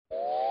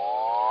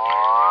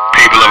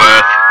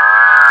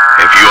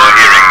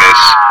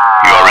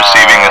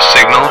receiving a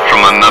signal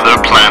from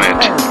another planet.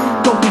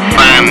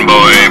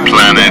 Fanboy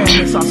Planet.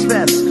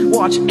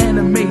 Watch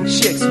anime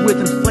chicks with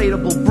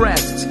inflatable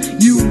breasts.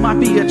 You might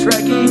be a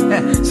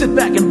Trekkie. Sit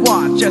back and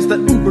watch as the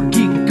uber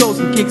geek goes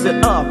and kicks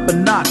it up a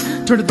notch.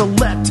 Turn to the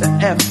letter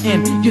F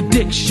in your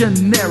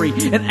dictionary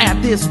and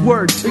add this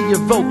word to your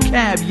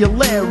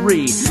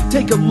vocabulary.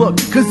 Take a look,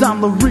 cause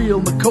I'm the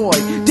real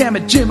McCoy. Damn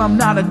it, Jim, I'm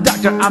not a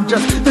doctor, I'm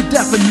just the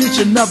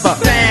definition of a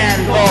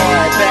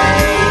fanboy,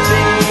 baby.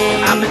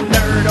 I'm a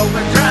nerd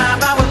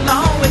overdrive, I will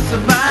always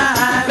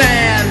survive.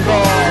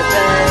 Fanboy,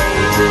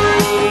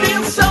 baby.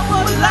 Feel so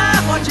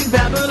alive watching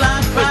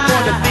Babylon 5. We're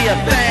going to be a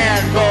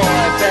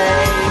fanboy,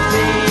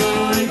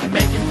 baby.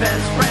 Making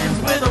best friends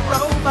with a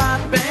robot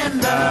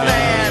bender.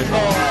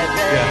 Fanboy,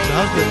 baby. Yeah, so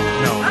how's the...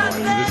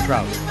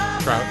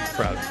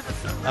 Trout.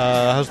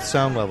 How's the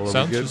sound level?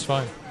 Sounds just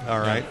fine. All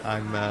right. Yeah.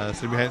 I'm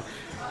sitting behind...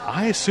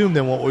 I assume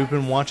then what we've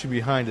been watching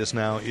behind us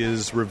now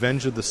is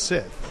Revenge of the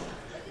Sith.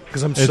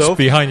 Because it's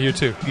behind you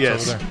too.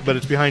 Yes, over there. But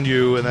it's behind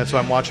you, and that's why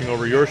I'm watching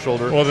over your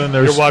shoulder. Well, then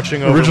there's You're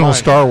watching over original mine.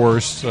 Star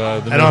Wars.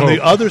 And on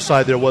the other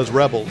side, there was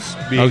Rebels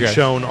being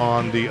shown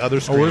on the other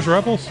screen. Oh, where's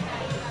Rebels?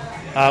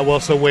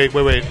 So wait.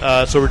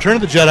 So Return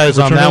of the Jedi is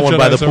on that one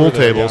by the pool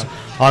tables.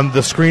 Yeah. On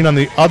the screen on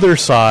the other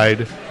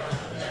side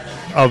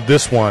of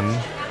this one.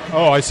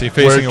 Oh, I see.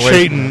 Facing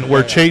away.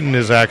 Where Chayton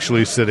is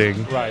actually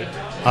sitting. Right.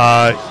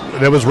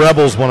 There was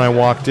Rebels when I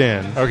walked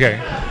in. Okay.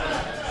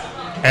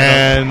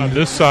 And on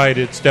this side,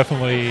 it's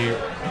definitely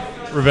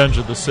Revenge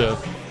of the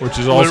Sith, which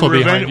is also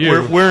behind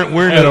you. We're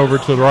and over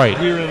to the right.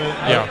 We're in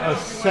a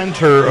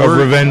center of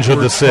Revenge of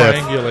the Sith.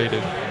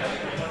 Triangulated.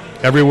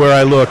 Everywhere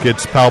I look,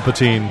 it's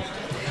Palpatine.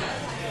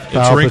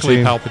 It's wrinkly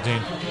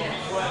Palpatine.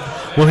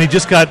 Well, he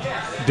just got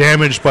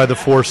damaged by the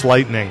Force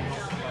lightning.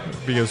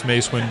 Because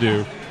Mace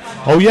Windu.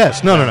 Oh,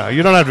 yes. No.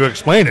 You don't have to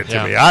explain it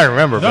to me. I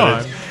remember.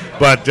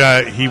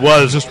 But he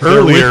was just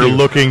earlier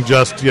looking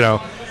just,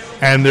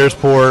 and there's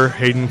poor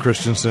Hayden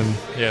Christensen.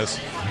 Yes.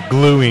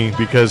 Gloomy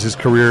because his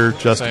career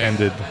just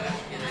ended.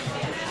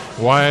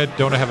 Why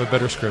don't I have a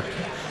better script?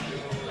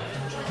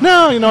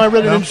 No, I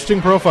read an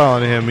interesting profile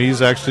on him.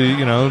 He's actually,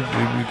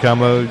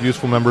 become a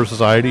useful member of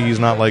society. He's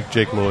not like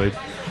Jake Lloyd,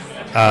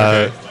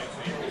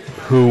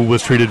 who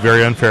was treated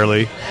very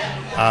unfairly.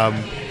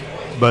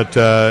 But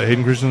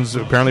Hayden Christensen's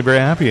apparently very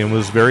happy and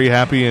was very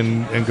happy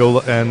and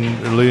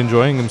really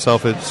enjoying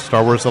himself at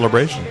Star Wars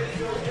Celebration.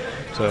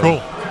 So,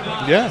 cool.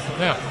 Yeah.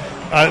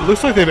 It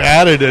looks like they've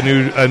added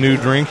a new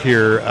drink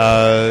here.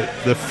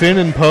 The Finn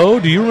and Poe.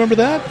 Do you remember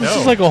that? This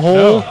is like a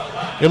whole. No.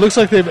 It looks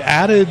like they've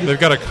added. They've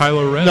got a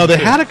Kylo Ren. No, they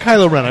had a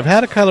Kylo Ren. I've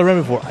had a Kylo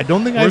Ren before. I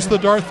don't think. Where's the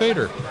Darth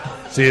Vader?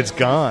 See, it's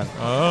gone.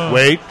 Oh.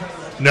 Wait,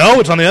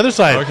 no, it's on the other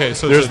side. Okay,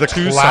 so there's the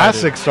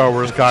classic Star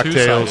Wars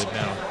cocktails,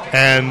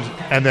 and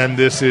then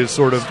this is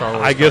sort of.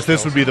 I guess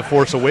this would be the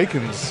Force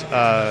Awakens.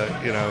 Well,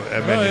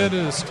 it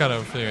is kind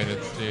of.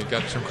 You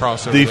got some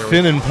crossover. The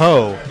Finn and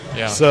Poe.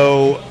 Yeah.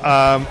 So,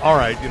 all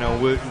right,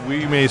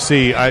 we may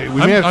see.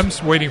 I'm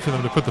just waiting for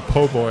them to put the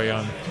Po' Boy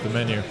on the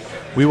menu.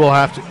 We will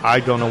have to. I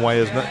don't know why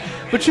it's not.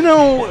 But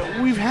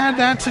we've had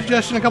that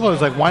suggestion a couple of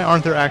times. Like, why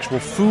aren't there actual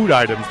food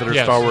items that are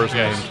Star Wars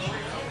named?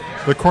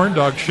 The corn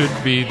dog should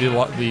be the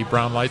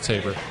brown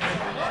lightsaber.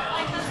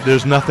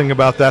 There's nothing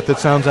about that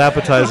sounds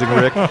appetizing,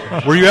 Rick.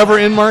 Were you ever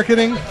in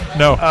marketing?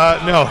 No.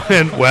 No.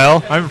 And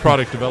I'm a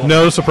product developer.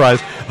 No surprise.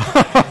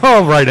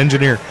 Oh, right,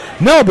 engineer.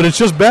 No, but it's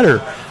just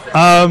better.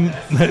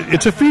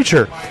 It's a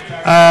feature.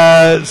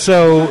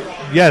 So.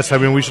 Yes, I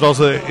mean we should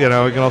also, we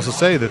can also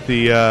say that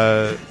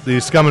the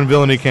Scum and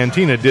Villainy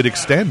Cantina did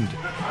extend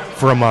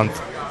for a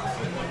month.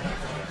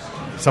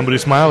 Somebody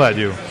smiled at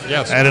you.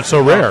 Yes, and it's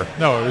so rare.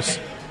 No, it was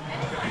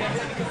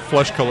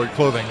flesh-colored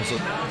clothing. It was a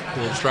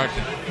little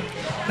distracting.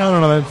 No.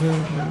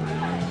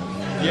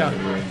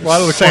 Well,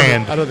 out of the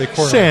sand. Out of the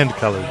corner. Sand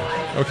colored.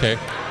 Okay.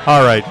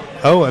 All right.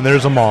 Oh, and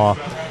there's a maw.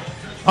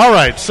 All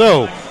right.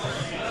 So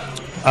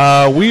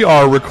we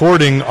are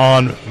recording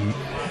on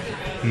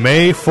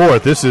May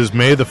 4th. This is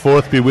May the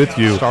 4th be with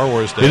you. Star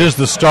Wars Day. It is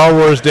the Star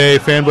Wars Day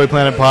Fanboy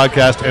Planet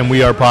podcast, and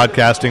we are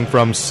podcasting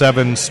from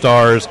 7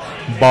 Stars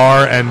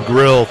Bar and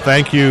Grill.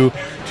 Thank you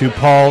to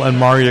Paul and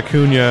Maria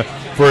Cunha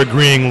for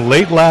agreeing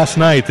late last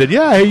night that,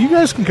 hey, you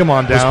guys can come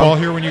on down. Was Paul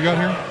here when you got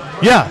here?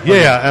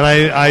 Yeah.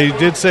 And I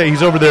did say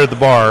he's over there at the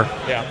bar.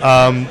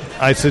 Yeah.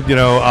 I said,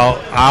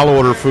 I'll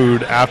order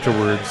food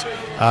afterwards.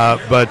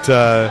 But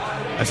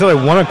I said I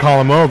want to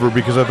call him over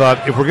because I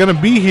thought if we're going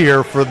to be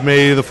here for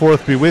May the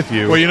 4th be with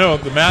you. Well,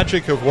 the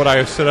magic of what I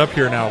have set up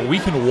here now, we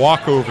can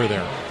walk over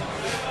there.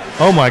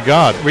 Oh, my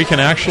God. We can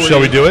actually.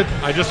 Shall we do it?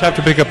 I just have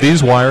to pick up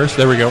these wires.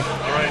 There we go. All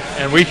right.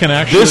 And we can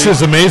actually. This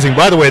is amazing.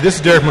 By the way, this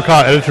is Derek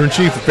McCaw,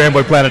 editor-in-chief of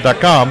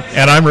FanboyPlanet.com.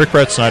 And I'm Rick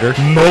Brett Snyder,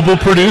 mobile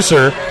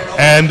producer.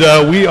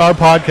 And we are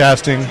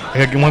podcasting,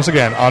 once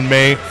again, on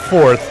May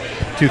 4th.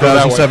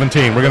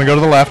 2017. We're going to go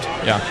to the left.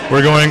 Yeah.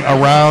 We're going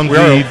around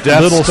the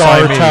Death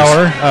Star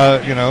Tower,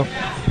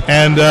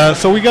 And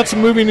so we got some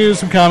movie news,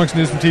 some comics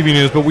news, some TV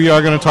news, but we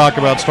are going to talk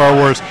about Star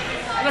Wars.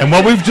 And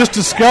what we've just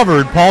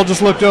discovered, Paul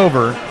just looked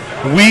over,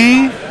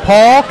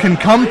 Paul, can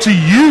come to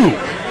you.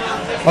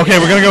 Okay,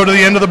 we're going to go to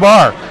the end of the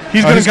bar.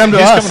 He's going to come to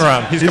us. He's coming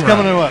around. He's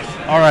coming to us.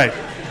 All right.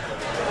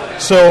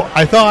 So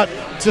I thought,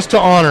 just to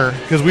honor,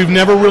 because we've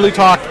never really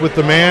talked with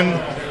the man,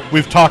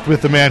 we've talked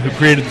with the man who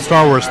created the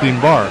Star Wars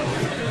themed bar.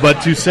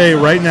 But to say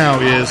right now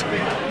is,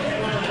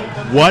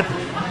 what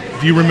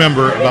do you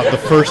remember about the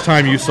first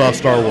time you saw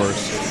Star Wars?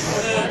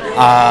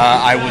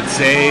 I would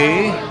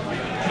say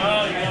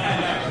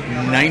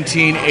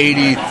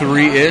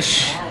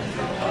 1983-ish.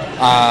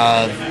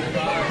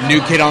 New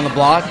kid on the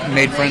block,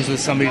 made friends with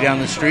somebody down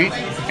the street,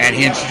 and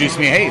he introduced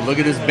me, hey, look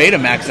at this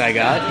Betamax I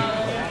got.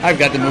 I've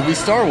got the movie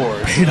Star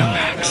Wars.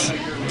 Betamax.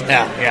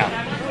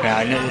 Yeah.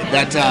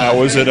 Now,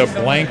 was it a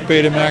blank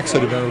Betamax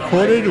that had been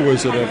recorded, or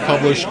was it a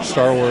published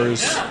Star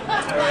Wars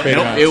Betamax?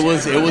 Nope, it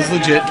was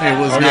legit. It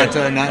was not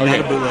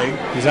a bootleg.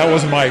 Because that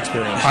wasn't my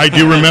experience. I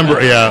do remember,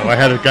 I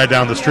had a guy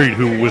down the street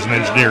who was an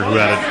engineer who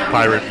had a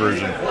pirate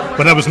version.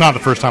 But that was not the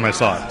first time I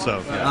saw it.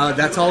 So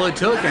that's all it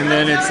took. And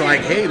then it's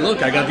like, hey,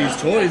 look, I got these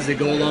toys that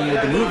go along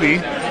with the movie.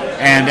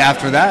 And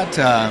after that,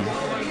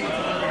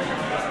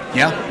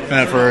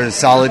 for a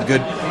solid,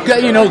 good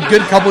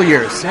couple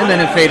years. And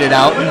then it faded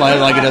out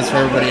like it does for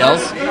everybody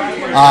else.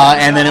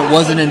 And then it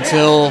wasn't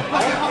until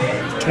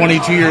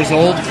 22 years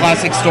old,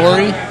 classic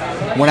story,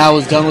 when I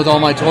was done with all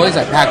my toys,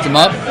 I packed them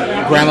up.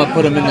 Grandma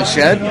put them in the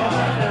shed.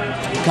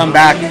 Come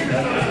back,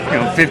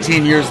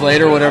 15 years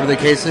later, whatever the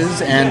case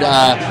is, and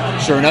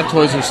sure enough,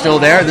 toys are still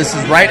there. This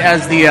is right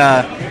as they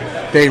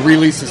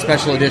released the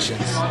special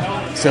editions.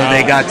 So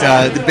they got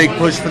the big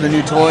push for the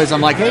new toys.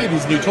 I'm like, hey,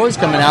 these new toys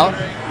coming out.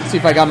 See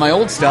if I got my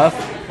old stuff.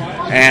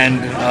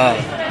 And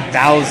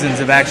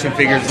thousands of action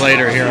figures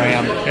later, here I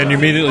am. And you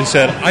immediately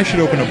said, I should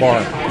open a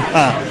bar.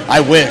 I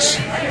wish.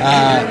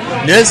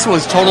 This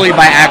was totally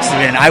by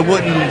accident. I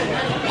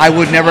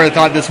would never have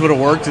thought this would have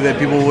worked, that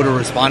people would have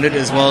responded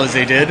as well as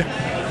they did.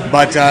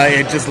 But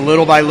it just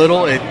little by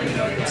little, it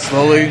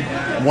slowly,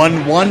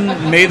 one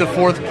May the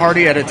 4th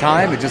party at a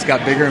time, it just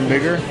got bigger and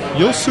bigger.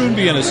 You'll soon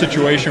be in a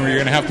situation where you're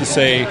going to have to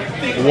say,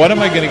 what am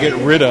I going to get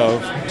rid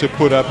of to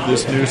put up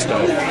this new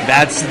stuff?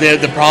 That's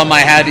the problem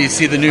I had. You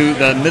see the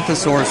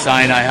Mythosaur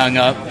sign I hung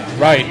up.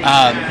 Right.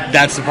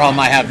 That's the problem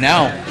I have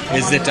now,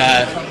 is that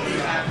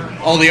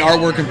all the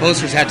artwork and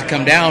posters had to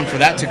come down for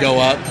that to go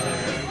up.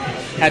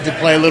 Had to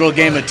play a little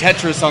game of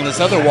Tetris on this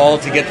other wall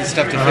to get the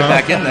stuff to fit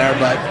back in there,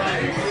 but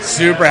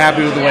super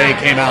happy with the way it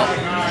came out.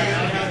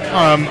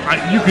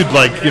 You could,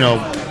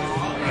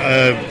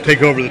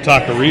 take over the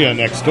taqueria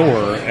next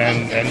door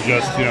and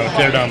just,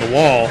 tear down the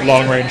wall.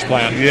 Long-range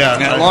plan.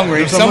 Yeah,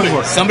 long-range.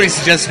 Somebody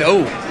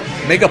suggested,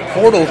 make a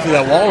portal through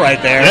that wall right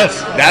there. Yes.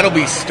 That'll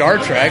be Star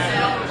Trek.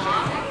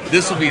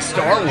 This will be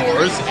Star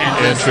Wars.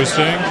 And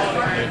Interesting.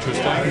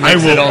 I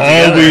will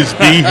always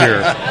be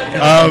here.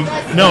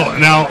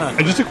 Now,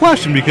 just a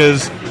question,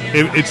 because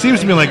it seems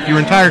to me like your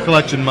entire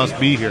collection must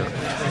be here.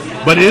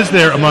 But is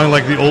there, among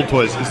the old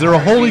toys, is there a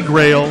holy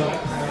grail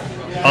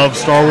of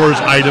Star Wars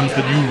items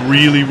that you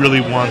really,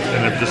 really want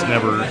and have just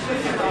never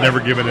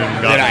given in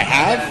and gotten? That I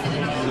have?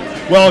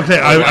 Well, okay,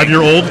 of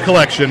your old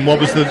collection,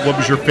 what was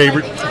your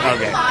favorite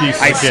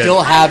piece? I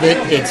still have it.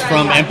 It's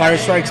from Empire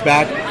Strikes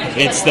Back.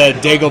 It's the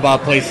Dagobah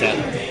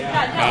playset.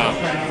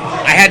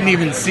 I hadn't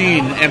even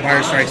seen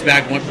Empire Strikes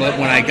Back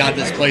when I got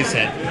this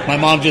playset. My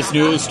mom just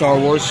knew it was Star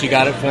Wars. She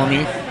got it for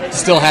me.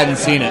 Still hadn't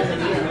seen it.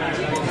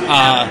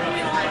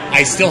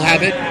 I still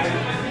have it.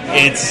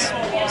 It's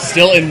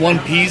still in one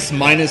piece,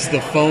 minus the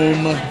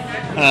foam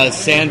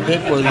sand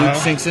pit where Luke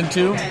sinks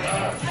into.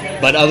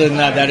 But other than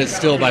that, that is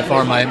still by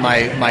far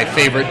my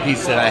favorite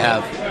piece that I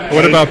have.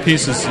 What about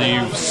pieces that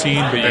you've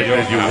seen but you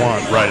don't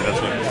want? Right,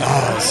 that's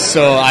what.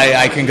 So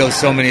I can go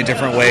so many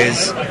different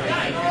ways.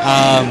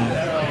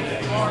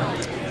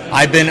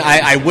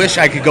 I wish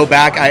I could go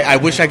back. I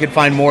wish I could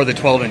find more of the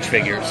 12-inch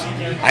figures.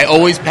 I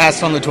always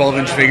passed on the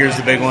 12-inch figures,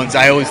 the big ones.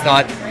 I always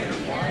thought,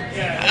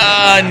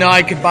 no,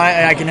 I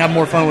can have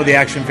more fun with the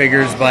action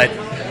figures, but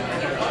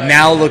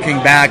now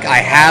looking back, I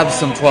have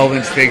some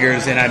 12-inch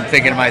figures, and I'm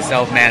thinking to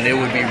myself, man, it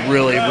would be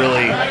really,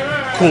 really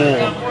cool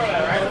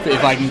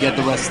if I can get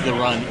the rest of the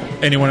run.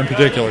 Anyone in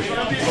particular?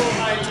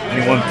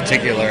 Anyone in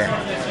particular?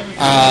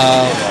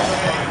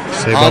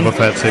 Say Boba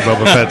Fett, say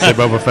Boba Fett, say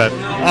Boba Fett.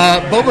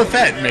 Boba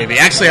Fett, maybe.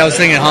 Actually, I was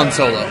thinking Han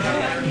Solo.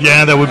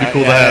 Yeah, that would be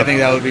cool to have. I think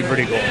that would be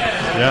pretty cool.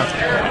 Yeah.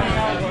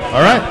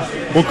 All right.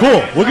 Well,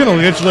 cool. We're going to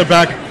let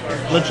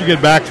you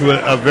get back to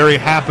a very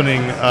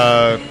happening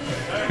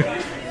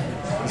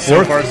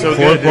fourth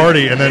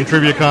party, and then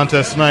trivia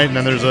contest tonight, and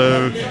then there's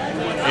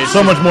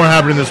so much more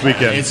happening this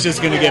weekend. It's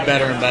just going to get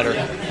better and better.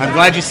 I'm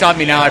glad you stopped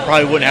me now. I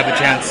probably wouldn't have a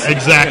chance.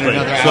 Exactly.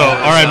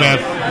 All right, man.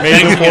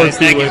 May the Fourth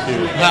be with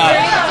you.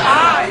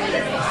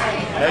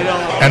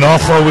 And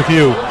also with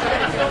you.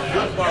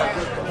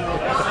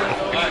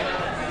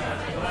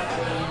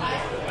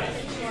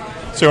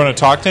 So you want to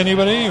talk to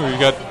anybody? Or you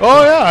got?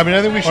 Oh yeah, I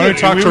think we should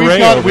talk to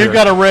Ray. We've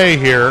got a Ray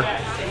here.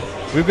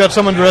 We've got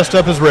someone dressed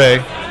up as Ray,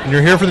 and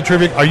you're here for the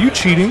trivia. Are you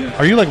cheating?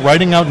 Are you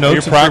writing out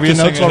notes? Are you practicing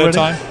notes ahead already? of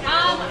time?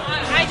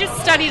 I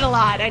just studied a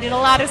lot. I did a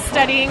lot of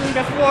studying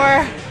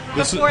before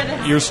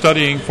You're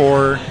studying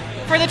for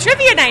the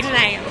trivia night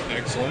tonight.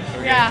 Excellent. Excellent.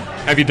 Okay. Yeah.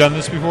 Have you done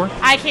this before?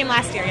 I came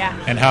last year, yeah.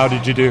 And how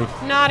did you do?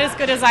 Not as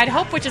good as I'd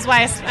hoped, which is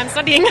why I'm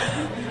studying.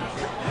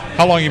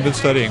 How long have you been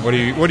studying? What are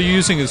you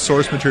using as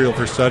source material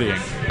for studying?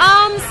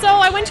 So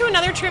I went to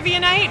another trivia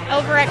night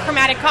over at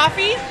Chromatic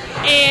Coffee,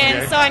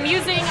 and so I'm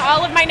using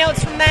all of my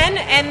notes from then,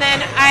 and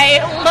then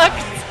I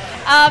looked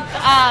up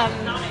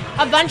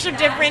a bunch of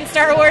different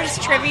Star Wars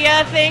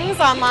trivia things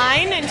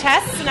online and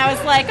tests, and I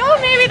was like, oh,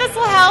 maybe this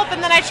will help,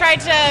 and then I tried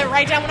to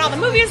write down when all the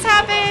movies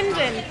happened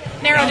and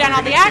narrow down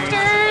all the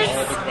actors.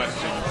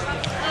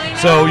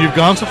 So you've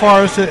gone so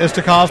far as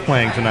to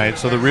cosplaying tonight,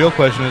 so the real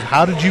question is,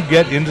 how did you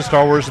get into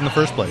Star Wars in the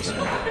first place?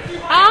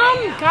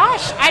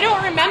 Gosh, I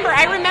don't remember.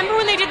 I remember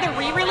when they did the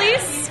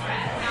re-release,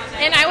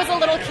 and I was a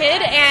little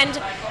kid,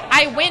 and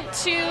I went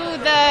to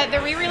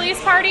the re-release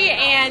party,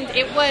 and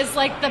it was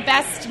like the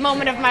best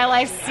moment of my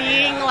life,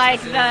 seeing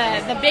like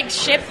the big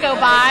ship go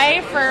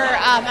by for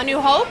A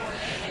New Hope,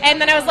 and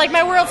then I was like,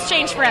 my world's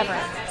changed forever.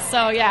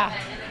 So yeah.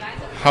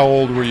 How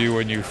old were you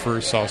when you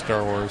first saw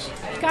Star Wars?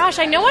 Gosh,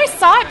 I know I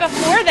saw it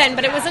before then,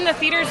 but it was in the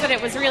theaters that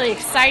it was really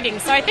exciting.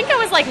 So I think I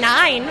was like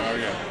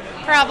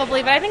 9,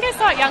 probably, but I think I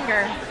saw it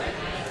younger.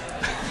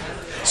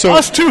 So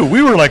us too.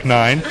 We were like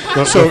 9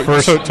 the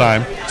first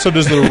time. So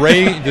does your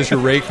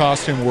Rey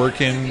costume work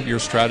in your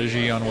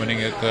strategy on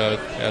winning at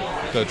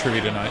the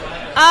trivia tonight?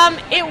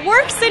 It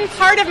works in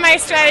part of my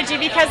strategy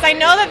because I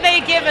know that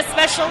they give a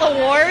special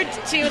award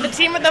to the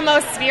team with the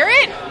most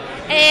spirit.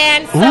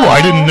 And so,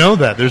 I didn't know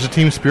that. There's a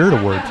Team Spirit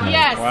award tonight.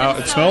 Yes. Wow,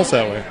 it smells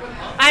that way.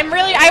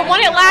 I won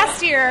it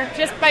last year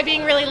just by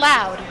being really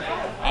loud.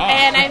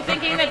 And I'm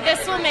thinking that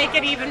this will make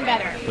it even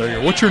better. There you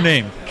go. What's your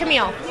name?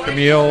 Camille.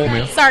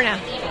 Camille. Sarna.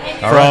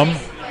 From?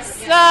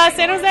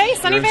 San Jose?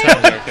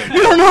 Sunnyvale?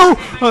 You don't know?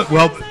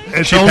 Well,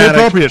 it's only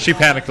appropriate. She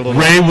panicked a little.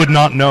 Ray would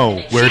not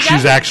know where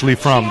she's actually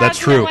from. That's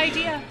true. No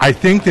idea. I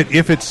think that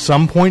if at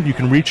some point you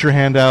can reach your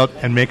hand out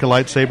and make a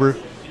lightsaber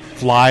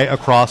fly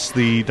across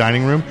the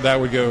dining room, that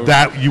would go.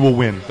 That you will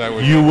win.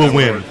 You will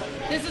win.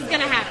 This is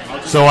going to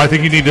happen. So I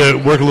think you need to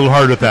work a little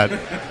harder at that.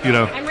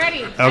 I'm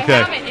ready.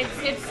 Okay. I have it.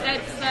 It's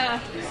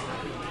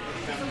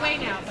away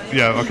now. But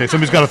yeah. Okay.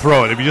 Somebody's got to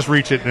throw it. If you just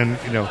reach it and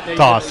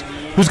toss.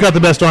 Who's got the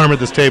best arm at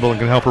this table and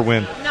can help her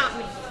win? Not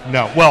me.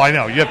 No. Well, I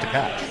know you have to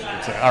catch.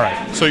 All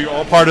right. So you're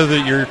all part of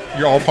you're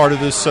all part of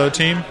this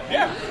team?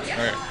 Yeah. All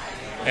right.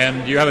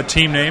 And you have a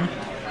team name?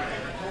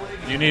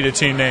 You need a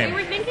team name.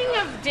 We were thinking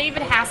of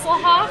David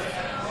Hasselhoff.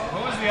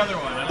 What was the other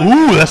one?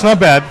 Ooh, that's not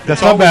bad.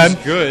 That's not bad.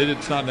 It's good.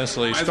 It's not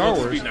necessarily Star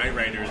Wars. Knight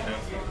Riders, though.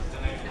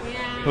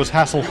 It was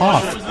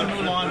Hasselhoff.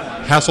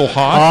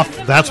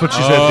 Hasselhoff? That's what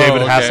she said,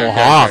 David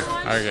Hasselhoff.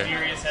 Okay.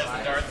 Sirius has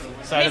the dark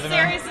side of the moon.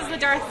 Sirius is the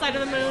dark side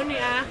of the moon,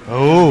 yeah.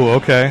 Oh,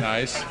 okay.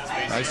 Nice.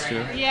 Nice,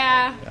 too.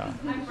 Yeah.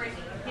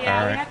 Yeah,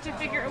 All right. we have to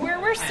figure.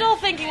 We're still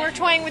thinking. We're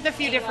toying with a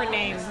few different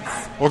names.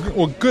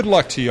 Well, good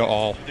luck to you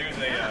all.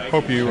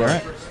 Hope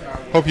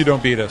you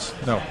don't beat us.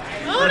 No.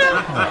 Oh no!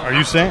 Are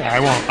you saying? I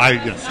won't.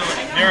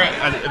 There,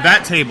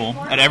 that table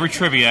at every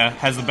trivia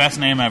has the best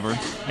name ever.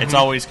 It's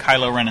always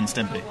Kylo Ren and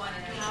Stimpy.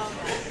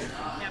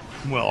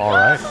 Well, all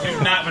right.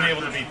 You've not been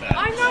able to beat that.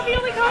 I'm not the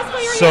only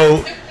cosplayer.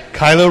 So,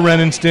 Kylo Ren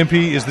and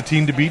Stimpy is the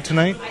team to beat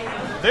tonight?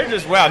 They're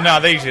just no,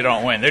 they usually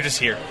don't win. They're just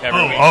here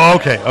every week. Oh,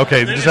 okay.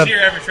 They're They just here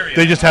every trivia.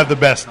 They just have the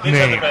best They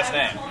name. just have the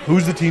best name.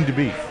 Who's the team to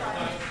beat?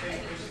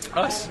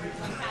 Us.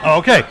 Oh,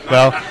 okay.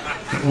 Well,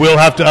 we'll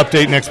have to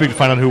update next week to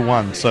find out who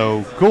won.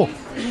 So, cool.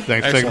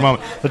 Thanks for taking a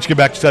moment. Let's get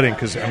back to studying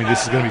because,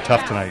 this is going to be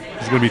tough tonight.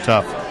 It's going to be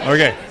tough.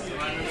 Okay.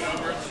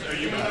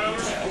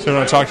 So you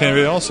want to talk to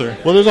anybody else, or?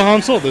 Well, there's a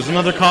Han Solo. There's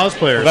another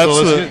cosplayer.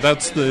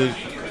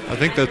 I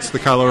think that's the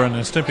Kylo Ren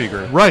and Stimpy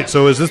group. Right.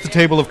 So is this the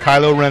table of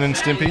Kylo Ren and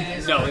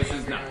Stimpy? No, this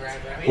is not.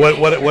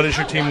 What is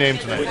your team name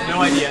tonight?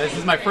 No idea. This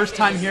is my first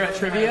time here at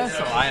trivia,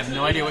 so I have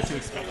no idea what to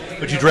expect.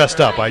 But you dressed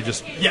up.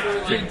 This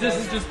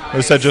is just. Or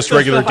is that just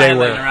regular day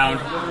wear?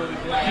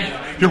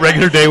 Your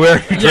regular day wear?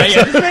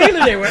 Just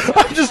regular day wear.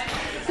 I'm just,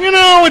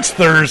 it's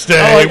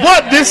Thursday.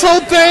 What? This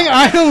whole thing?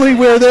 I only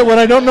wear that when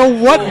I don't know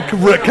what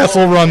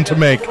Kessel Run to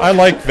make. I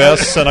like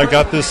vests, and I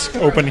got this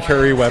open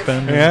carry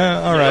weapon.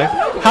 Yeah, all right.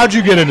 How'd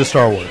you get into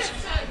Star Wars?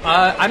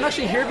 I'm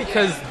actually here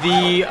because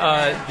the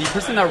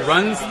person that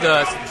runs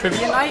the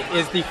trivia night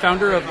is the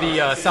founder of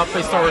the South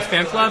Bay Star Wars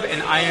Fan Club,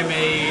 and I am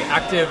a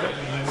active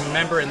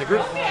member in the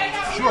group.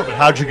 Sure, but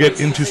how'd you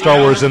get into Star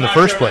Wars in the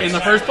first place? In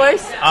the first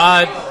place?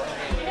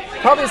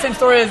 Probably the same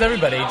story as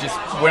everybody. Just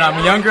when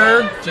I'm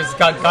younger, just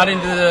got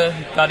into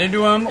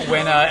them.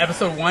 When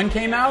Episode 1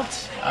 came out,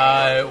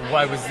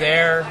 I was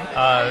there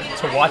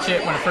to watch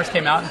it when it first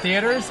came out in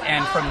theaters,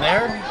 and from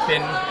there,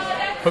 been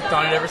hooked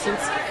on it ever since.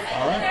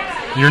 All right.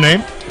 Your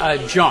name?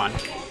 John.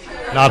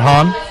 Not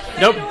Han?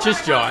 Nope,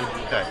 just John.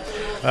 Okay.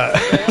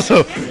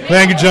 So,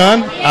 thank you,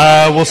 John.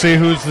 We'll see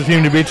who's the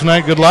team to beat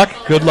tonight. Good luck.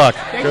 Good luck.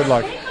 Good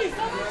luck.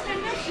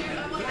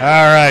 All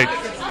right.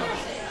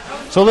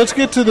 So let's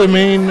get to the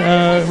main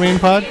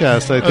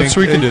podcast. I think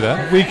we can do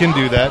that. We can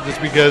do that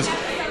just because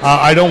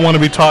I don't want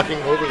to be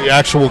talking over the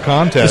actual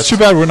contest. It's too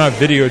bad we're not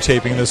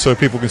videotaping this so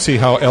people can see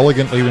how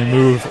elegantly we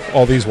move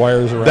all these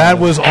wires around. That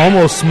was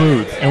almost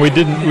smooth, and we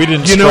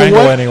didn't strangle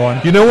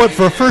anyone. You know what?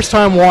 For a first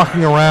time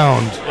walking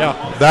around,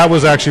 that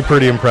was actually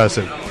pretty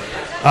impressive.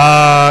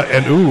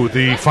 And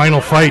the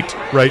final fight.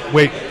 Right?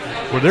 Wait,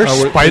 were there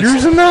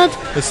spiders in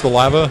that? It's the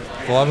lava.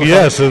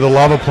 Yes, the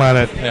lava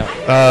planet.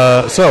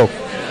 Yeah. So,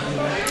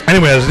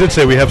 anyway, as I did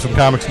say, we have some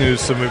comics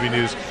news, some movie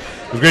news.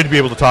 It was great to be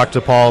able to talk to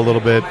Paul a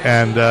little bit,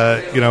 and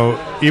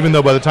even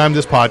though by the time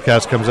this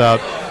podcast comes out,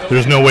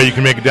 there's no way you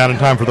can make it down in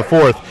time for the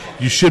 4th,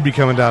 you should be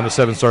coming down to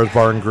 7 Stars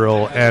Bar and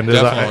Grill. And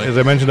as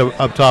I mentioned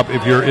up top,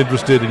 if you're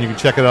interested, and you can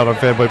check it out on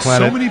Fanboy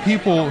Planet. So many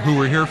people who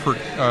were here for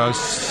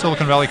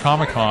Silicon Valley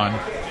Comic Con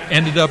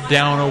ended up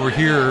down over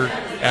here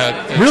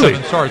at Really?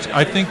 7 Stars.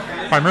 I think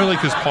primarily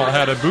because Paul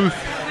had a booth.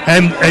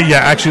 And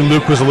actually,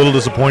 Luke was a little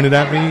disappointed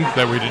at me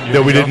that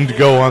we didn't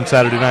go on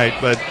Saturday night.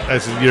 But I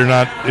said,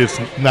 it's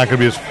not going to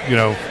be as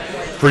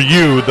for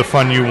you the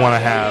fun you want to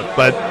have.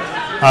 But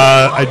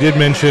I did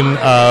mention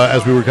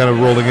as we were kind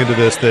of rolling into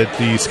this that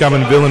the Scum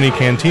and Villainy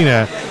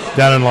Cantina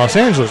down in Los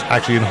Angeles,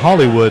 actually in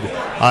Hollywood,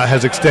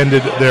 has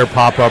extended their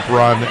pop-up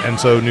run, and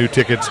so new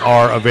tickets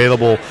are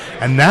available.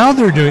 And now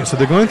they're going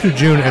through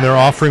June, and they're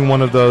offering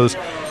one of those.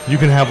 You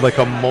can have like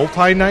a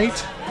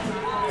multi-night.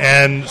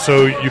 And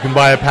so you can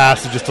buy a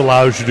pass that just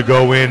allows you to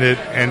go in at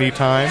any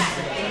time.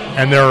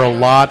 And there are a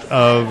lot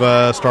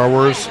of Star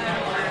Wars,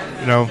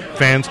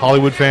 fans,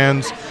 Hollywood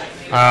fans.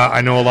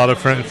 I know a lot of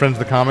friends in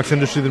the comics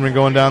industry that have been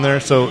going down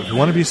there. So if you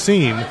want to be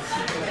seen,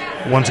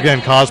 once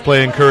again,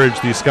 cosplay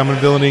encouraged. The Scum and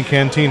Villainy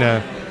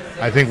Cantina.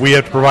 I think we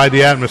have to provide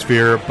the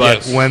atmosphere,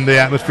 but when the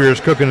atmosphere is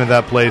cooking at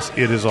that place,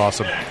 it is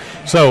awesome.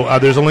 So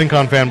there's a link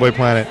on Fanboy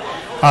Planet.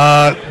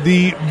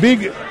 The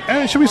big,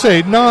 should we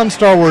say,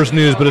 non-Star Wars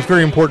news, but it's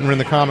very important in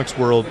the comics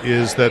world,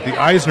 is that the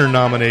Eisner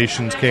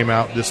nominations came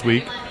out this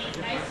week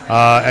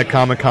at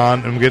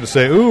Comic-Con, and we get to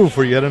say,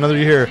 for yet another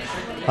year,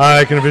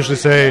 I can officially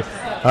say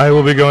I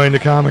will be going to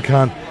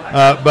Comic-Con.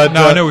 But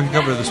now, I know we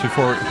covered this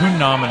before. Who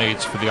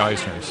nominates for the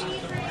Eisners?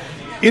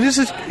 It is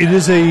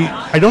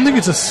I don't think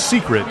it's a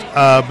secret,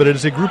 but it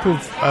is a group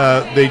of,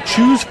 they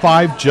choose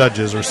 5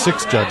 judges or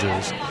 6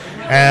 judges.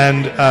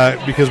 And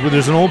because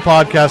there's an old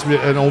podcast,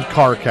 an old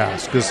Carr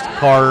cast, because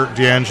Carr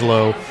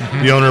D'Angelo,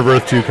 the owner of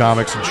Earth 2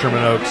 Comics in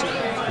Sherman Oaks,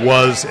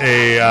 was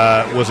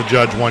a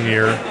judge one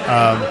year.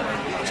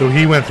 So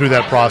he went through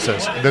that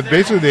process. That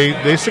basically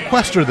they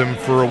sequester them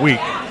for a week,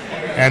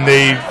 and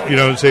they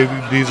say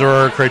these are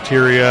our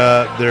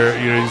criteria.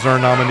 These are our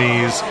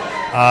nominees.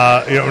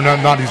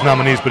 Not these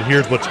nominees, but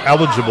here's what's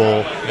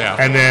eligible. Yeah.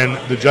 And then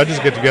the judges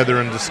get together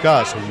and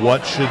discuss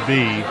what should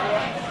be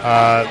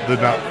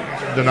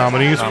the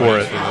nominees for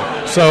it.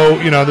 So,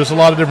 there's a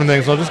lot of different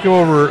things. I'll just go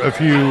over a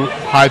few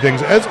high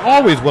things. As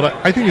always, what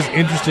I think is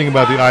interesting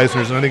about the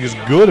Eisners, and I think is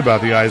good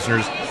about the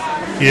Eisners,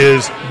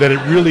 is that it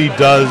really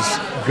does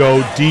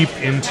go deep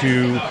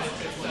into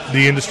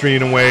the industry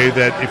in a way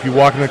that if you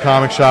walk in the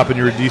comic shop and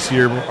you're a DC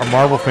or a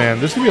Marvel fan,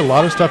 there's going to be a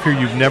lot of stuff here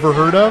you've never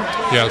heard of.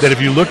 Yes. That if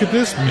you look at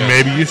this,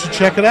 maybe you should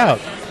check it out.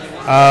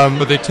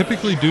 But they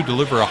typically do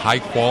deliver a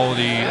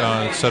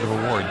high-quality set of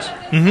awards.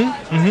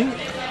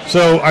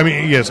 So,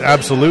 yes,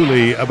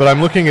 absolutely. But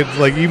I'm looking at,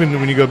 even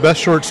when you go Best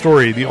Short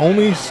Story, the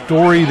only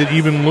story that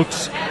even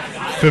looks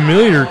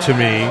familiar to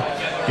me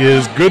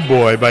is Good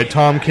Boy by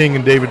Tom King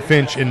and David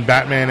Finch in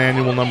Batman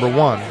Annual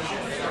 #1.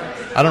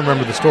 I don't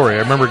remember the story. I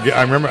remember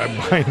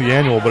buying the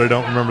annual, but I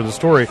don't remember the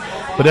story.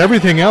 But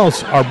everything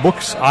else are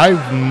books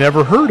I've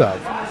never heard of.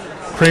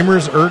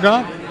 Kramer's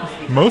Ergot?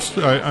 Most,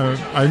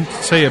 I'd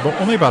say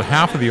only about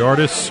half of the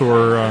artists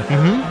or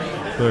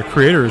the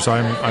creators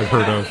I've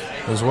heard of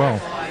as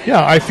well.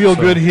 Yeah, I feel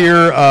good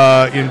here.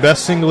 In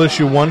Best Single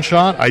Issue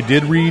One-Shot, I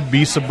did read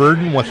Beasts of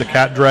Burden, What the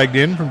Cat Dragged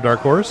In from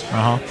Dark Horse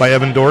by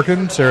Evan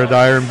Dorkin, Sarah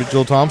Dyer, and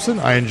Jill Thompson.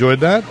 I enjoyed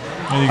that.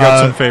 And you got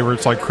some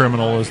favorites like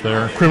Criminal is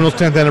there. Criminal's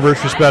 10th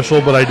Anniversary Special,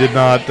 but I did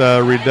not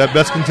read that.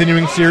 Best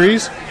Continuing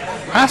Series,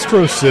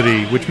 Astro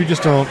City, which we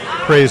just don't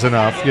praise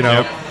enough,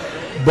 Yep.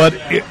 But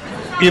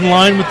in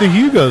line with the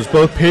Hugos,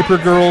 both Paper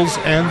Girls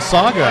and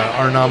Saga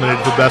are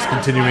nominated for Best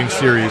Continuing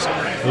Series,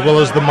 as well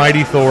as The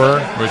Mighty Thor.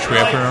 Which we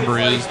have to remember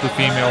is the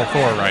female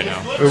Thor right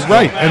now.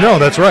 Right, I know,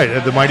 that's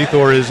right. The Mighty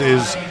Thor is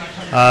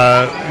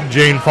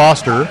Jane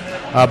Foster,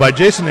 by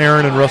Jason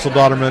Aaron and Russell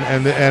Dodderman,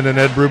 and an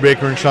Ed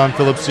Brubaker and Sean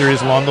Phillips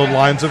series along the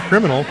lines of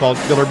Criminal called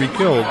Kill or Be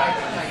Killed.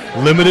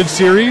 Limited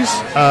series,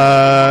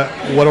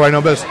 what do I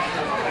know best?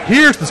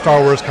 Here's the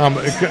Star Wars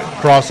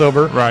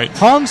crossover. Right.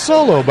 Han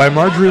Solo by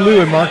Marjorie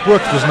Liu and Mark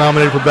Brooks was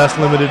nominated for Best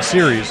Limited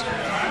Series,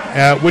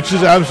 which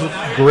is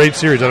a great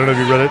series. I don't know if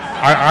you read it.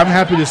 I'm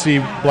happy to see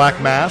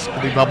Black Mask,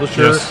 the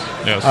publisher,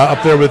 yes.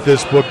 Up there with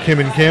this book, Kim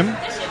and Kim.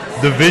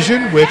 The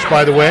Vision, which,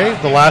 by the way,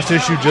 the last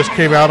issue just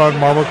came out on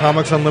Marvel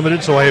Comics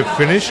Unlimited, so I have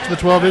finished the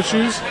 12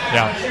 issues.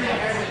 Yeah.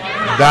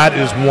 That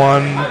is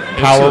one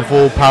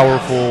powerful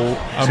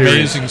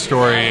amazing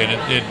story, and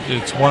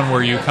it's one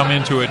where you come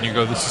into it and you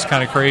go, this is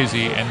kind of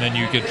crazy, and then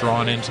you get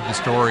drawn into the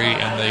story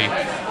and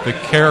the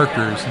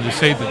characters, and to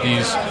say that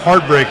these...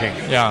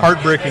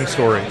 Heartbreaking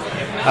story.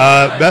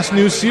 Best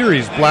new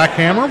series, Black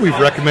Hammer. We've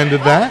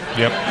recommended that.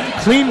 Yep.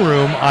 Clean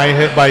Room,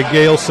 by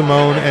Gail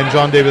Simone and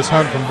John Davis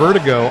Hunt from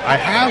Vertigo. I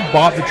have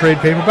bought the trade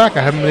paperback.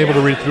 I haven't been able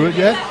to read through it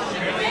yet.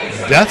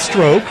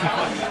 Deathstroke,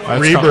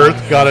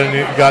 Rebirth,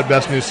 got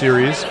Best New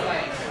Series.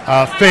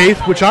 Faith,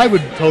 which I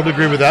would totally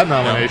agree with that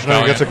nomination. I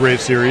think that's a great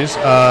series.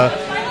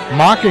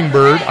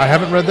 Mockingbird, I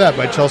haven't read that,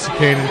 by Chelsea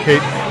Kane and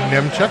Kate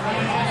Nemchuk.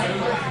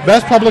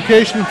 Best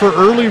publication for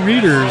early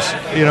readers,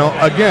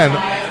 again,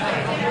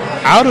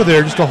 out of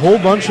there, just a whole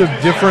bunch of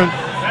different.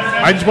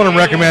 I just want to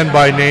recommend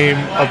by name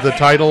of the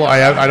title.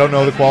 I don't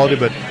know the quality,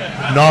 but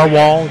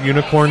Narwhal,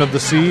 Unicorn of the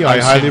Sea. I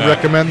highly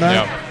recommend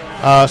that.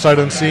 Yeah. Sight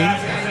Unseen.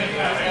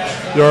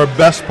 There are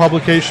best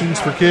publications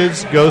for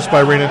kids. Ghost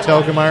by Raina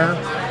Telgemeier.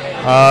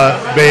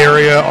 Bay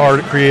Area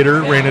art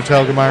creator Raina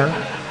Telgemeier.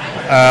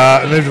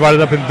 And they've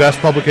divided up in best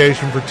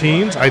publication for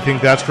teens. I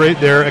think that's great.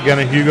 They're, again,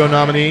 a Hugo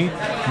nominee.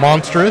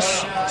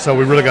 Monstrous. So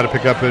we really got to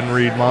pick up and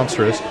read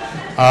Monstrous.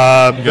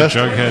 Best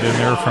Jughead in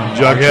there from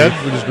Jughead,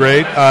 which is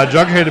great.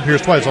 Jughead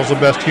appears twice. Also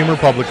best humor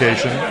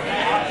publication.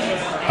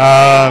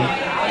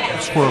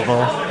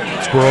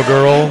 Squirrel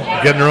Girl,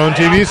 getting her own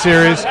TV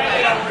series.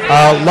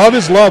 Love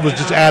is Love was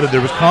just added. There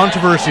was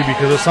controversy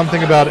because of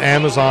something about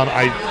Amazon.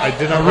 I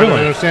did not really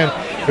understand.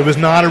 It was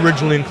not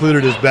originally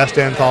included as best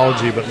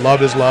anthology, but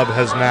Love is Love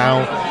has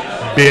now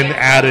been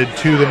added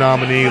to the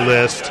nominee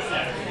list.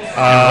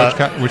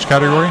 Which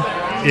category?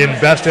 In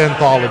best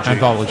anthology.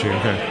 Anthology,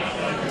 okay.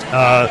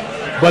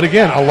 But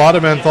again, a lot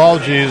of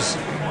anthologies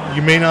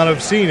you may not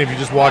have seen if you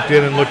just walked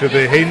in and looked at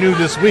the Hey New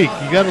This Week.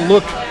 You got to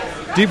look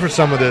deep for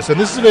some of this. And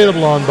this is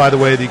available on, by the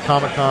way, the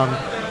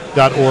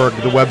comiccon.org,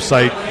 the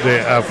website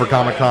for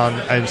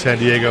Comic-Con in San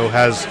Diego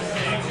has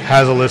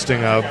a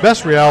listing of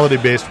best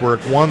reality-based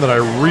work. One that I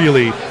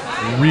really,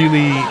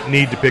 really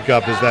need to pick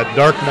up is that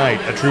Dark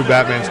Knight, a true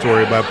Batman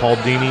story by Paul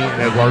Dini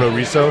and Eduardo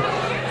Risso.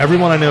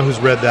 Everyone I know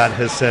who's read that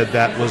has said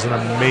that was an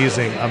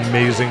amazing,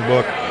 amazing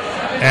book.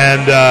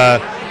 And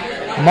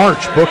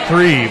March, Book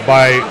 3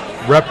 by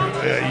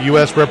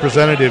U.S.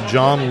 Representative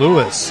John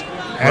Lewis,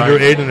 Andrew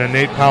Aiden, and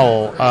Nate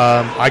Powell.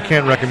 I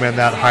can't recommend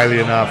that highly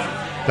enough.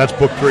 That's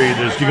Book 3.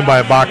 You can buy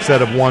a box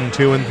set of 1,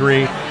 2, and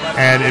 3,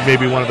 and it may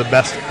be one of the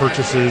best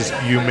purchases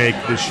you make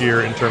this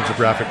year in terms of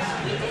graphic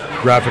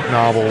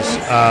novels.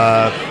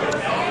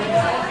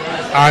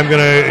 I'm going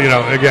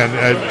to, again,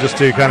 just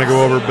to kind of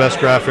go over best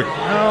graphic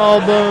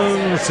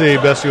album, let's see,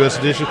 best U.S.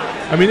 edition.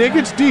 I mean, it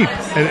gets deep,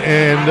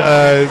 and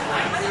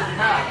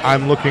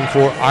I'm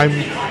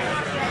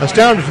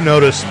astounded to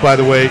notice, by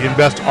the way, in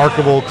best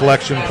archival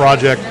collection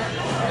project,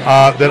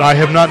 that I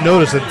have not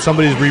noticed that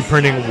somebody's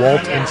reprinting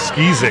Walt and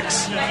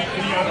Skeezix,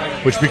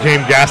 which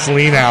became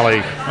Gasoline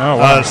Alley. Oh,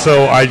 wow.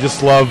 So I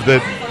just love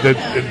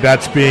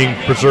that's being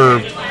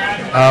preserved.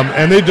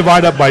 And they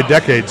divide up by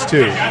decades,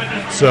 too.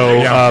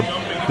 So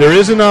there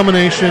is a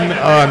nomination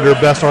under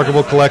Best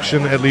Archival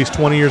Collection, at least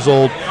 20 years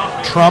old,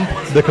 Trump,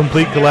 The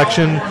Complete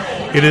Collection.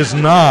 It is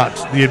not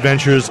The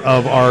Adventures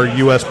of Our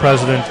U.S.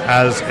 President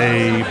as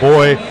a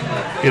Boy.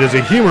 It is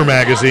a humor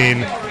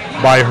magazine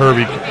by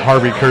Harvey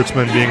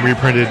Kurtzman being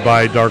reprinted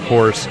by Dark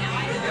Horse.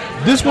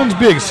 This one's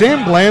big. Sam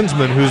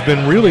Glanzman, who's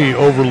been really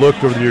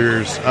overlooked over the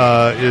years,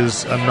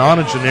 is a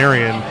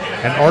nonagenarian,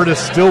 an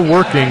artist still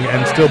working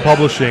and still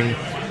publishing,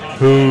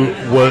 who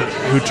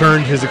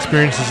turned his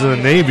experiences in the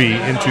Navy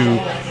into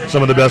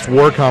some of the best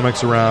war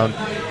comics around.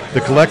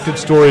 The collected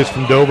stories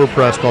from Dover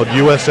Press called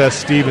USS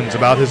Stevens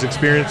about his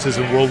experiences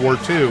in World War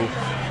II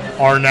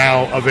are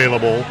now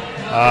available,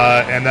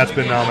 and that's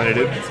been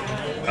nominated.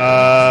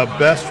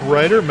 Best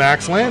Writer,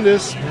 Max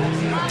Landis.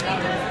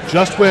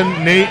 Just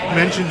when Nate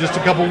mentioned just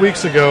a couple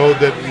weeks ago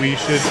that we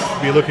should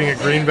be looking at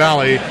Green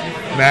Valley,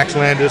 Max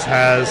Landis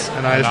has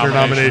an Eisner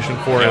nomination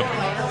for it.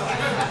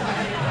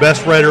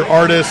 Best Writer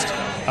Artist,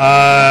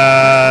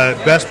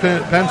 Best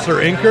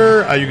Penciler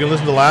Inker. You can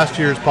listen to last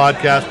year's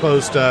podcast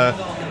post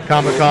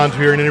Comic-Con to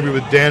hear an interview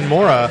with Dan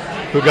Mora,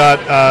 who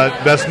got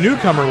Best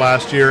Newcomer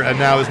last year and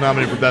now is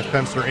nominated for Best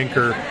Penciler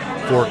Inker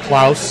for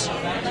Klaus.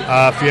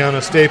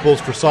 Fiona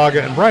Staples for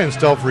Saga, and Brian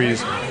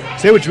Stelfreeze.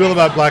 Say what you will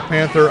about Black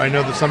Panther. I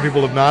know that some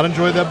people have not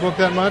enjoyed that book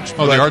that much.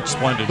 The art's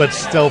splendid. But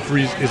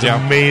Stelfreeze is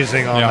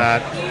amazing on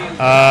that.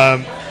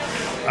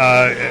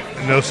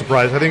 No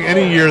surprise. I think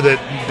any year that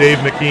Dave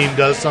McKean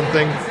does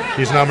something,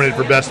 he's nominated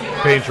for Best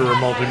Painter or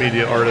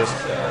Multimedia Artist.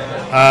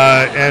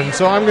 And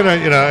so I'm going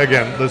to,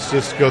 again, let's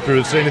just go through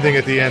this. Anything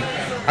at the end.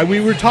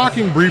 We were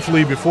talking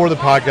briefly before the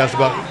podcast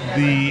about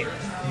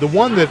the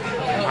one that,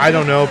 I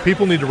don't know,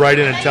 people need to write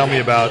in and tell me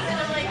about.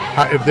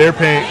 If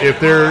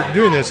they're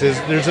doing this, is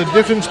there's a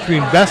difference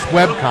between best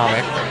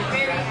webcomic,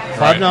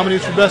 5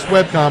 nominees for best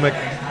webcomic,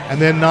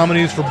 and then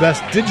nominees for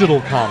best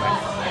digital comic.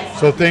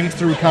 So things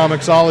through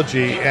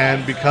Comixology,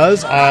 and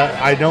because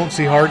I don't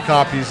see hard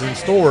copies in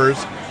stores,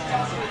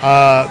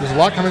 there's a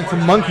lot coming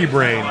from Monkey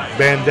Brain,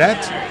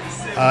 Bandette,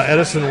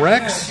 Edison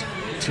Rex,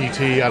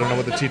 TT, I don't know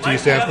what the TT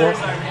stands for,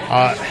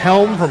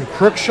 Helm from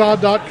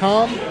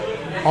Crookshaw.com,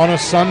 On a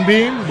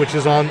Sunbeam, which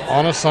is on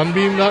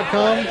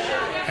onasunbeam.com.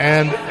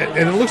 And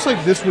it looks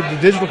like the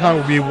digital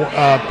comic would be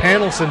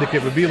Panel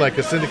Syndicate would be like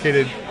a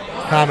syndicated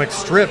comic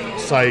strip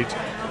site,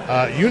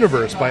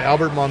 Universe by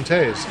Albert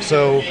Montez.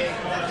 So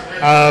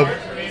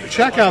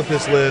check out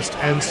this list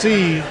and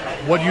see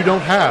what you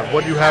don't have,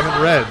 what you haven't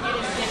read.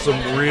 Some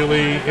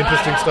really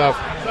interesting stuff.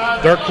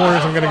 Dark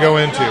corners I'm going to go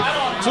into.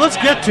 So let's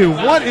get to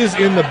what is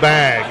in the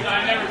bag.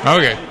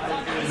 Okay.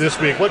 This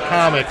week, what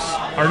comics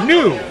are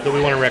new that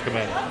we want to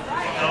recommend?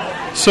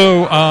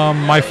 So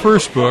my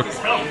first book,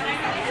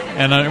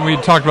 and we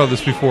talked about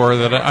this before,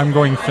 that I'm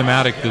going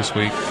thematic this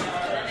week.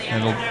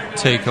 And it'll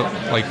take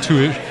like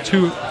two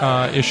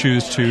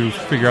issues to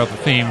figure out the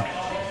theme.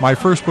 My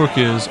first book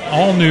is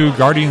all new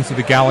Guardians of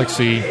the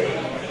Galaxy,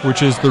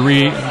 which is the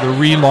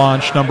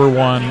relaunch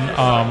 #1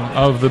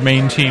 of the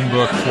main team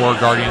book for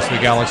Guardians of the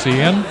Galaxy,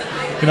 and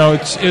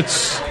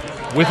it's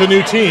with a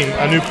new team,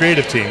 a new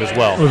creative team as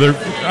well.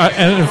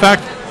 And in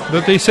fact,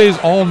 that they say is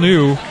all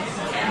new,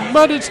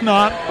 but it's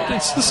not.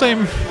 It's the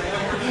same.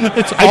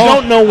 I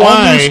don't know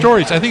why. All new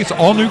stories. I think it's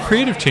all new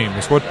creative team.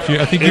 Is what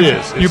I think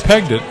you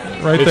pegged it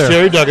right there. It's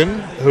Terry Duggan,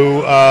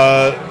 who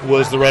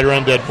was the writer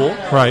on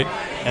Deadpool, right,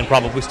 and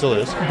probably still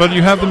is. But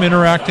you have them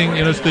interacting.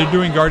 They're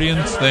doing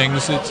Guardians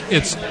things.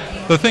 It's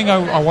the thing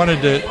I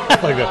wanted to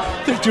like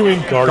that. They're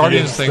doing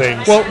Guardians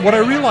things. Well, what I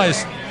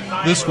realized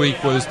this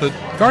week was that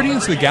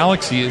Guardians of the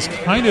Galaxy is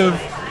kind of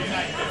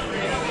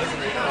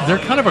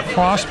a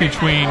cross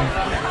between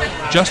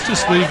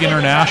Justice League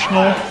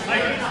International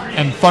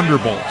and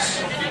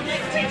Thunderbolts.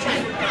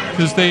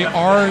 Because they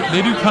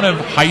do kind of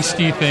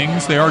heisty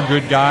things. They are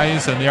good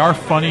guys, and they are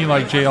funny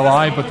like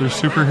JLI, but they're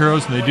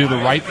superheroes, and they do the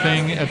right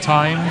thing at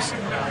times.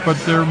 But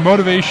their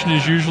motivation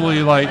is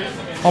usually like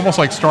almost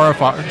like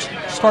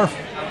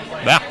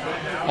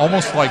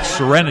almost like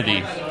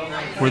Serenity,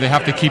 where they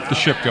have to keep the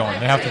ship going.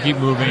 They have to keep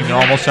moving. They're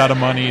almost out of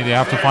money. They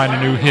have to find a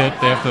new hit.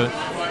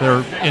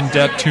 They're in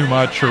debt too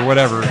much or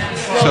whatever.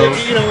 Well,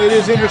 it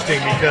is interesting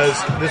because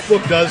this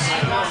book does,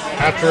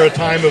 after a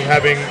time of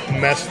having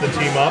messed the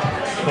team up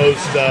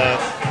post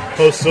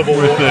Civil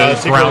War,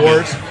 Secret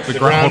Wars, the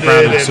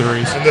Grounded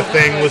series, and the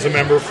Thing was a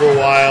member for a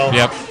while.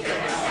 Yep.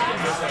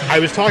 I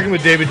was talking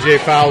with David J.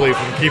 Fowley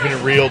from Keeping It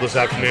Real this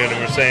afternoon, and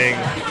we were saying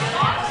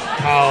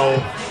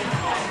how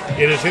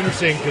it is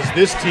interesting because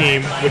this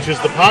team, which is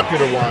the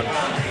popular one,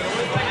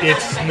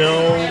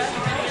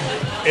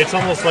 it's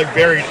almost like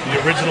buried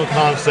the original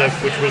concept,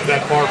 which was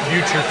that far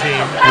future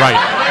team, right?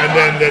 And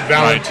then that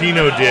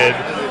Valentino did.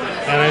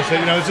 And I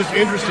said, it's just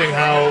interesting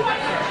how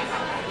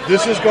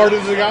this is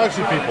Guardians of the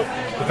Galaxy people.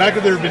 The fact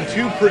that there have been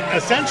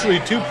essentially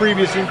two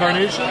previous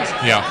incarnations.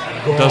 Yeah,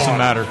 gone. Doesn't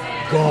matter.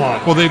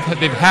 Gone. Well, they've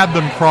had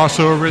them cross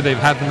over. They've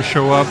had them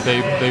show up.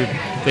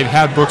 They've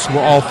had books where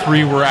all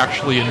three were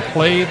actually in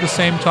play at the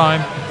same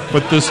time.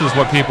 But this is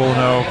what people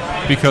know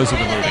because of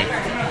the movie.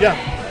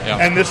 Yeah.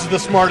 And this is the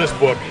smartest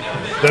book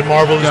that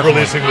Marvel is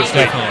releasing this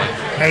week.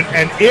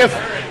 And if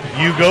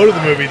you go to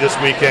the movie this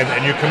weekend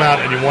and you come out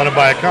and you want to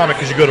buy a comic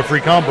because you go to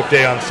Free Comic Book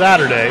Day on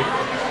Saturday,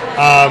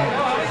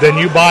 then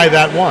you buy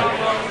that one.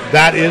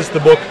 That is the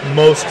book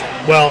most...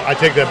 Well, I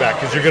take that back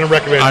because you're going to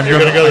recommend... You're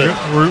going to go there.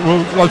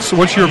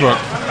 What's your book?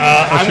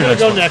 I'm going to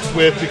go next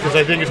with, because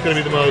I think it's going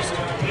to be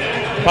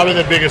probably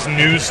the biggest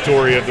news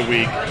story of the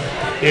week,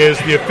 is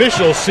the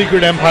official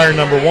Secret Empire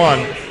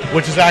 #1,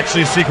 which is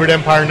actually Secret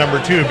Empire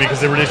 #2 because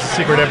they released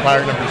Secret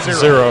Empire #0.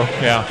 Zero,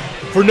 yeah.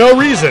 For no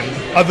reason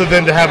other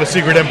than to have a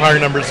Secret Empire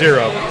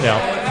 #0. Yeah.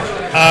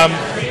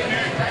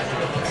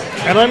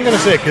 And I'm going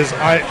to say, because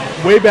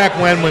way back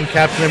when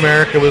Captain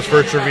America was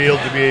first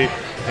revealed to be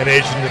an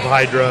agent of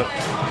Hydra,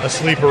 a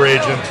sleeper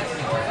agent,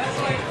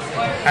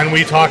 and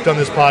we talked on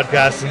this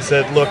podcast and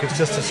said, look, it's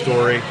just a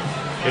story.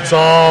 It's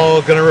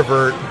all going to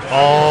revert.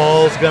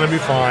 All's going to be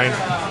fine.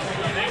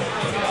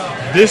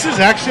 This is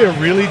actually a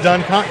really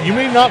done... You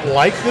may not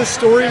like this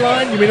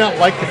storyline. You may not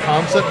like the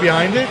concept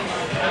behind it.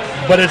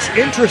 But it's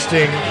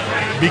interesting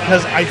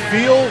because I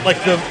feel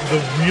like the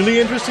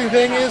really interesting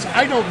thing is,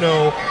 I don't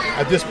know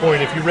at this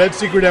point if you read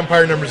Secret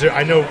Empire #0.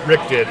 I know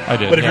Rick did. I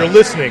did. But if you're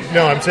listening...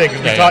 No, I'm saying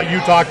because you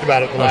talked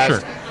about it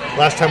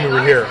last time we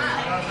were here.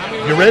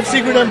 You read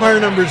Secret Empire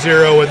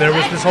 #0, and there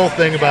was this whole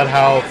thing about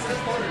how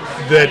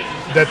that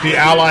the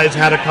Allies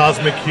had a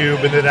cosmic cube,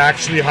 and that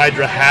actually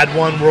Hydra had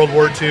one World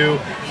War II,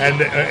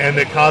 and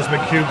the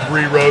cosmic cube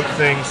rewrote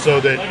things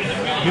so that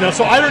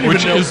So I don't even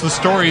know. Which is the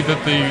story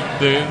that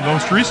the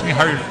most recently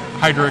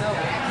Hydra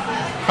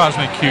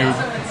cosmic cube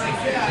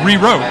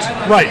rewrote.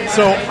 Right.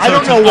 So I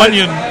don't know what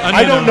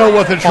I don't know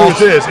what the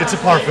truth is. It's a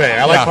parfait.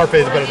 I like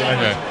parfaits better than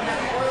onions.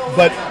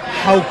 But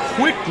how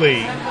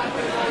quickly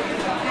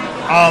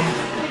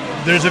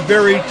there's a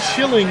very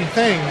chilling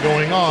thing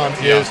going on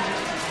is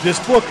this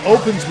book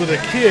opens with a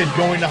kid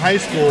going to high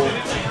school,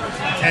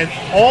 and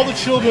all the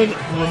children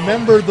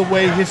remember the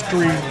way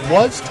history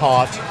was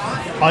taught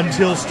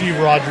until Steve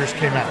Rogers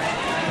came out.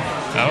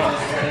 Oh.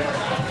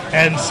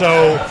 And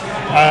so,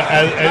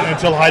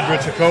 until Hydra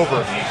took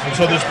over. And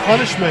so there's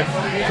punishment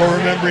for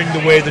remembering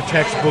the way the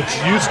textbooks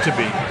used to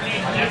be.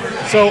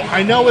 So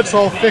I know it's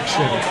all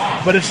fiction,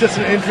 but it's just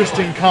an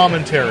interesting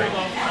commentary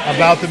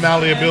about the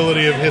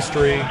malleability of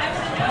history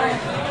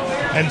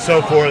and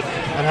so forth,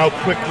 and how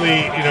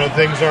quickly,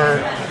 things are,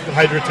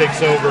 Hydra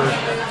takes over.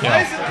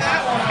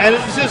 And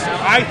it's just,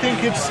 I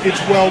think it's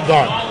well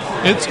done.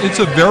 It's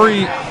a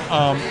very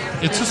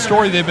it's a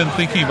story they've been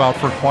thinking about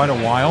for quite a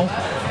while,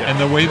 and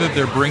the way that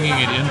they're bringing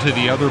it into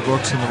the other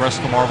books in the rest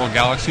of the Marvel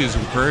Galaxy is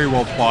very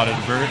well plotted.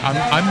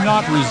 I'm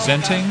not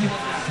resenting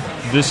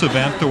this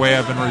event the way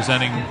I've been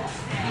resenting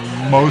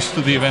most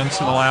of the events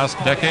in the last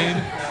decade,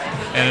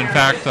 and in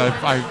fact,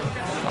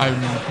 I'm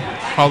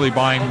probably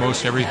buying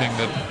most everything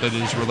that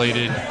is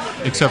related,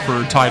 except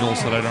for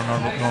titles that I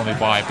don't normally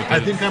buy. But I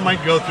think I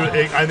might go through.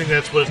 I think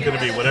that's what it's going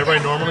to be. Whatever I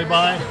normally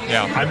buy,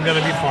 I'm going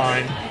to be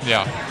fine.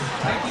 Yeah.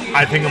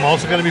 I think I'm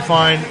also going to be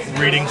fine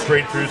reading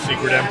straight through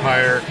Secret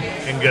Empire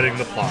and getting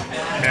the plot.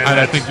 And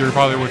I think you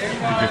probably would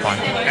be fine.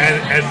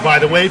 And by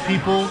the way,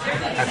 people,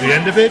 at the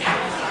end of it,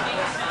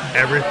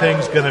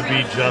 everything's going to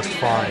be just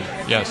fine.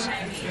 Yes.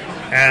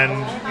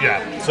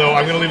 And, so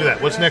I'm going to leave it at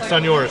that. What's next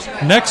on yours?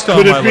 Next on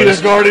my list. Could it be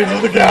a Guardians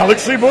of the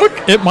Galaxy book?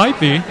 It might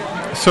be.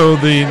 So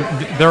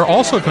they're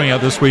also coming out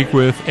this week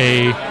with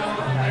a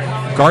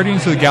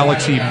Guardians of the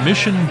Galaxy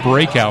Mission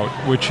Breakout,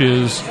 which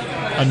is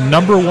a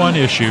 #1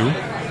 issue.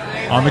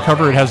 On the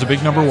cover, it has a big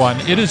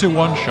 #1. It is a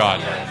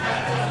one-shot.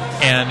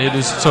 And it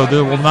is so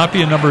there will not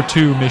be a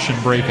 #2 Mission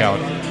Breakout.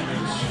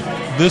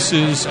 This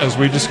is, as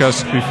we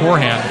discussed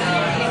beforehand,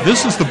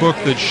 this is the book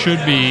that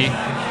should be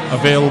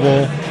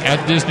available at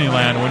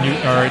Disneyland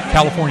or at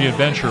California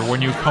Adventure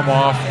when you come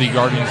off the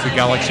Guardians of the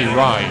Galaxy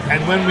ride.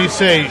 And when we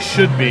say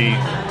should be,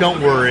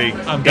 don't worry,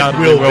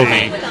 undoubtedly it will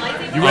be.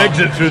 You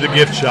exit through the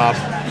gift shop.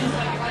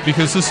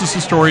 Because this is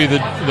a story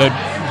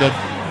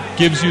that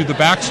gives you the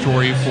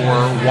backstory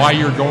for why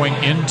you're going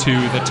into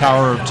the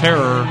Tower of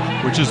Terror,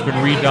 which has been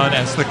redone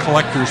as the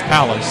Collector's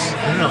Palace.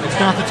 No, it's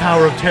not the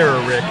Tower of Terror,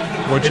 Rick.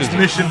 It's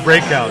Mission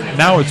Breakout.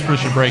 Now it's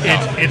Mission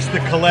Breakout. It's the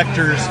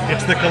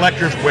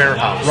Collector's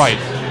warehouse. Right,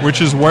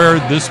 which is where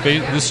this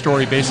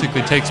story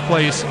basically takes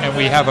place, and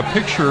we have a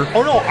picture.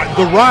 Oh no,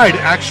 the ride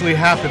actually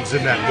happens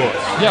in that book.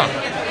 Yeah.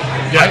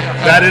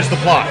 That is the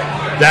plot.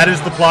 That is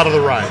the plot of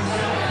the ride.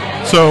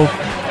 So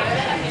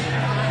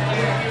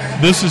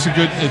this is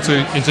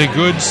it's a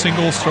good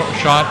single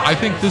shot. I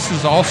think this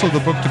is also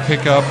the book to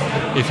pick up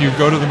if you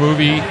go to the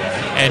movie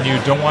and you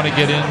don't want to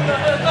get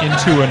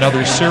into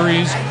another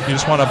series. You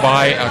just want to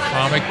buy a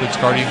comic that's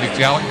Guardians of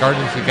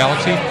the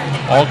Galaxy,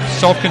 all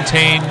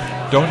self-contained.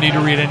 Don't need to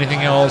read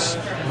anything else.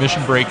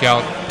 Mission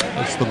Breakout.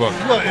 It's the book.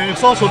 Well, and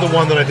it's also the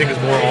one that I think is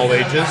more all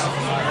ages.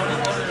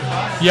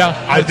 Yeah,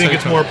 I think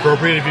it's more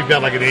appropriate if you've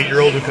got like an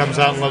 8-year-old who comes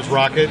out and loves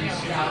Rocket.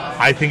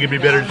 I think it'd be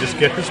better to just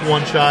get this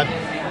one shot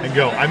and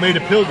go. I made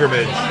a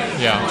pilgrimage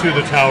to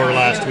the tower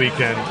last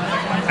weekend,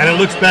 and it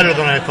looks better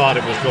than I thought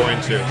it was going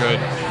to. Good.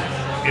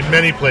 In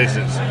many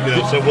places,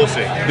 so we'll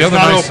see. It's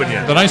not open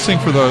yet. The nice thing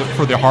for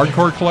the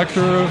hardcore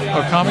collector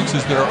of comics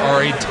is there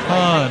are a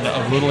ton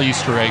of little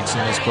Easter eggs in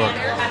this book.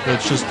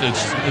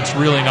 It's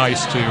really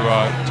nice to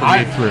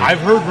read through.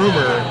 I've heard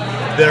rumor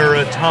there are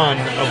a ton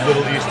of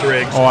little Easter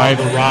eggs on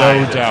the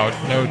ride.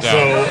 No doubt.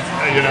 So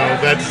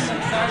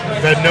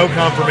I've had no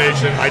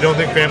confirmation. I don't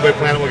think Fanboy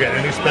Planet will get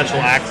any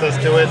special access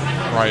to it.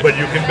 Right. But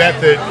you can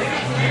bet that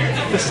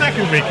the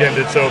second weekend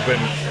it's open,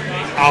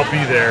 I'll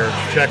be there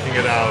checking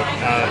it out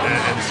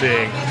and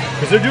seeing,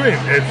 because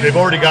they've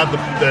already got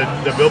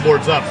the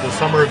billboards up. The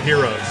Summer of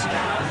Heroes.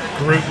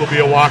 Groot will be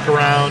a walk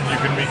around. You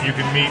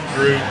can meet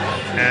Groot,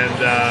 and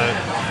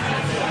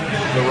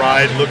the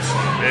ride looks.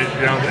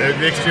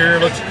 The exterior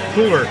looks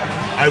cooler.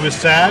 I was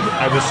sad.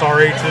 I was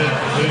sorry to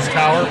lose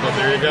Tower, but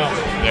there you go.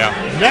 Yeah.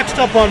 Next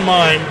up on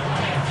mine,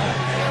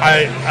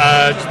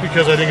 just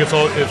because I think it's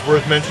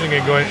worth mentioning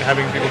and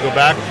having people go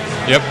back.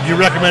 Yep. You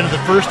recommended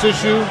the first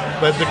issue,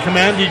 but the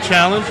Commandy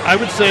Challenge, I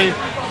would say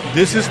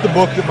this is the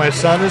book that my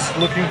son is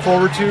looking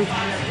forward to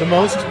the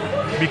most,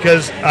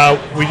 because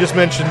we just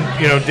mentioned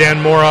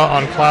Dan Mora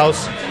on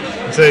Klaus.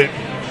 And say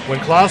when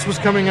Klaus was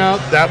coming out,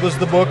 that was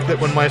the book that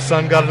when my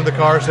son got into the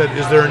car said,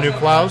 "Is there a new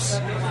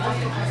Klaus?"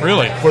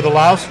 Really? For the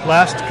last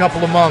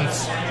couple of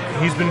months,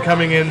 he's been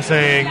coming in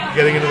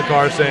getting into the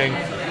car saying,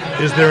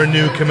 "Is there a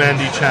new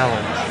Commandy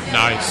Challenge?"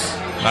 Nice.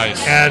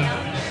 And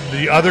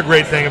the other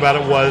great thing about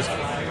it was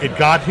it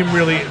got him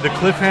the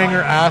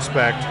cliffhanger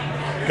aspect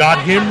got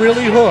him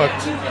really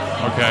hooked.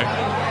 Okay.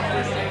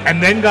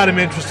 And then got him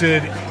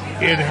interested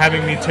in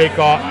having me take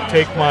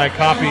my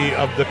copy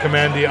of the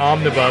Commandy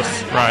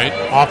Omnibus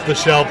off the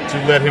shelf to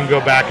let him go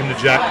back into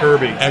Jack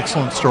Kirby.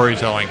 Excellent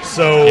storytelling.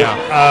 So,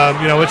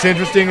 it's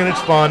interesting and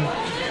it's fun.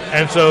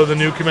 And so the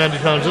new Commandy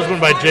Challenge, this one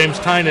by James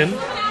Tynan,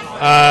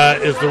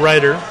 is the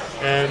writer,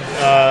 and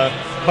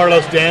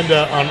Carlos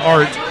Danda on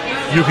art.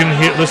 You can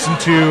listen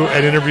to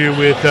an interview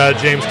with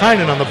James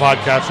Tynan on the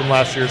podcast from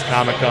last year's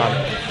Comic-Con.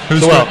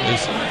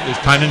 Is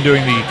Tynan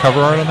doing the cover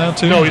art on that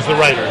too? No, he's the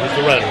writer.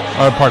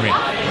 Pardon me.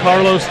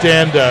 Carlos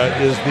Danda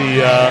is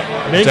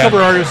the main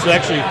cover artist.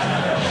 Actually,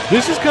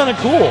 this is kind of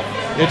cool.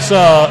 It's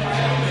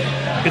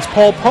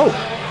Paul Pope.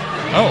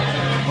 Oh,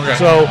 okay.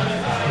 So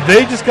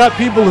they just got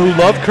people who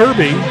love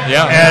Kirby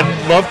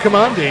and love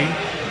Commandy.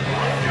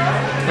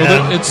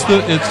 Well, it's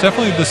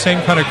definitely the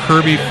same kind of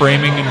Kirby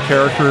framing and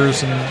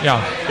characters and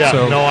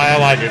So. No, I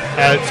like it.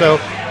 So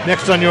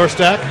Next on your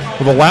stack?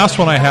 Well, the last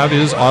one I have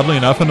is, oddly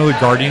enough, another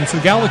Guardians of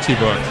the Galaxy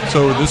book.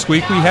 So this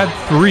week we had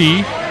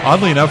 3,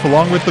 oddly enough,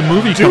 along with the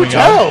movie coming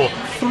out.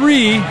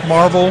 3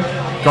 Marvel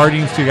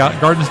Guardians of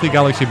the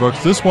Galaxy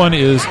books. This one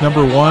is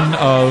number 1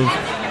 of,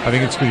 I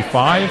think it's going to be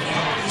 5.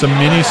 It's a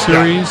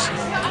mini-series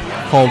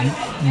called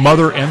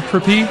Mother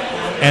Entropy,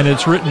 and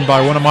it's written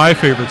by one of my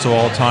favorites of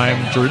all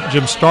time,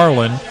 Jim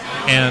Starlin,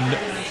 and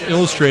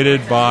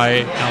illustrated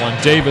by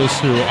Alan Davis,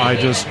 who I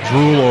just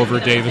drool over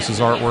Davis's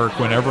artwork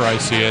whenever I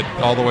see it,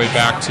 all the way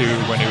back to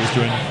when he was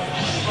doing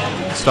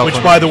stuff.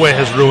 Which, by the way,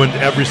 has ruined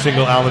every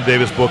single Alan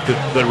Davis book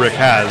that Rick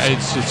has.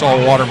 It's all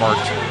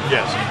watermarked.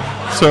 Yes.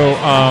 So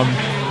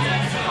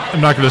I'm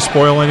not going to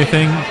spoil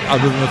anything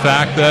other than the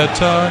fact that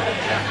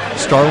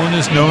Starlin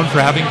is known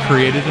for having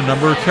created a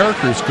number of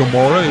characters.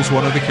 Gamora is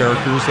one of the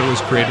characters that was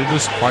created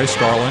by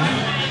Starlin,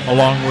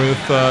 along with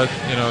a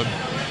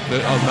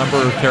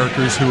number of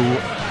characters who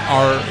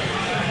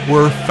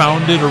were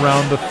founded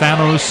around the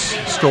Thanos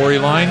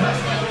storyline,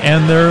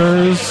 and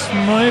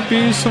might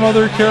be some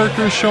other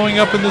characters showing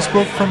up in this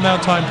book from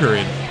that time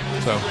period.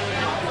 So,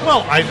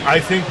 well,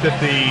 I think that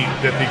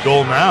the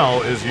goal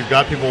now is you've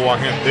got people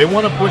walking in. They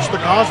want to push the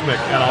cosmic,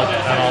 and I'll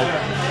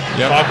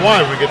talk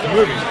why when we get to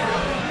movies.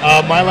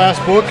 My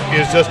last book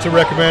is just to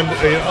recommend.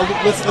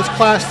 Let's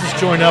class this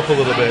joint up a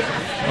little bit.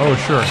 Oh,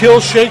 sure. Kill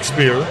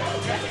Shakespeare,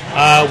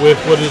 with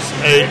what is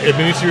a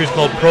miniseries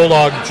called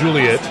Prologue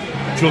Juliet,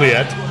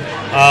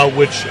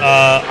 which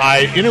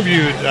I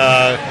interviewed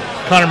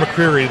Connor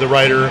McCreary, the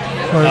writer,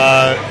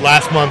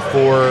 last month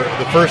for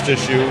the first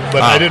issue,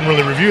 but I didn't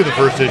really review the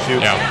first issue.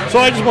 Yeah. So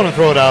I just want to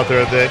throw it out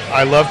there that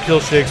I love Kill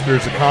Shakespeare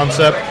as a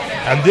concept,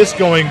 and this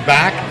going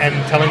back and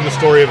telling the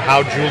story of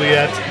how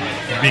Juliet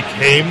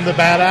became the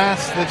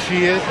badass that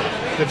she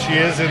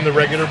is in the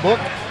regular book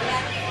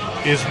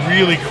is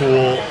really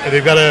cool.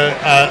 They've got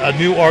a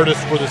new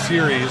artist for the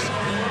series,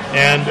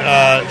 and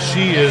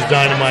she is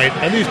dynamite,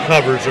 and these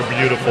covers are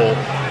beautiful.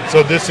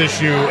 So this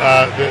issue,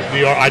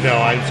 the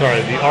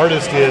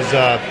artist is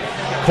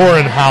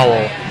Corin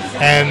Howell,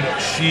 and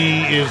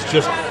she is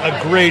just a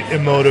great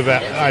emotive.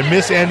 I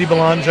miss Andy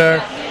Belanger,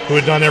 who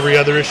had done every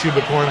other issue,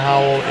 but Corin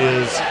Howell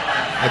is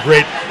a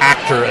great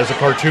actor as a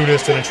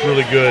cartoonist, and it's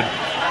really good.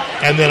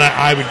 And then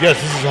I would guess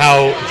this is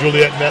how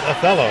Juliet met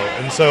Othello,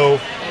 and so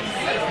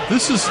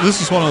this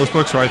is one of those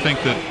books where I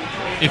think that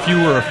if you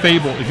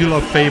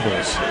love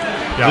fables,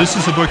 this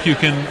is a book you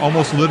can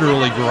almost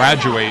literally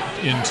graduate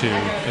into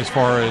as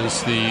far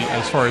as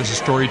the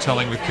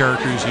storytelling with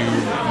characters you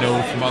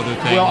know from other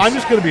things. Well, I'm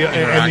just going to be,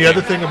 and the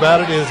other thing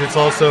about it is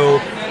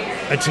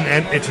it's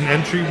an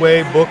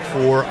entryway book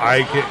for,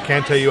 I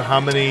can't tell you how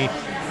many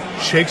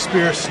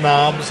Shakespeare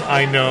snobs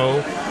I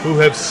know who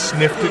have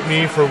sniffed at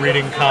me for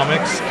reading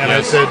comics, and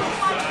I said,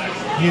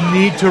 you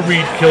need to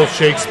read Kill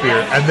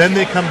Shakespeare, and then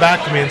they come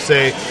back to me and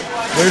say,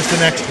 where's the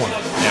next one?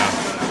 Yeah.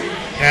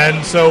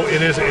 And so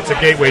it's a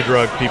gateway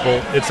drug,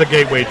 people. It's a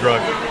gateway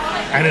drug,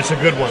 and it's a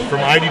good one from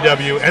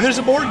IDW, and there's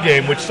a board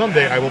game which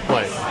someday I will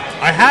play.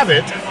 I have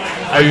it.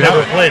 I've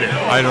never played it.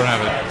 I don't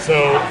have it.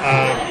 So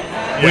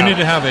we need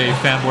to have a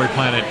Fanboy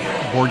Planet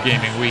board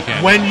gaming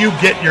weekend. When you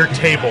get your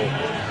table.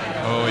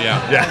 Oh,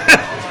 yeah. Yeah.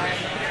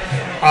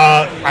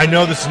 I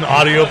know this is an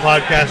audio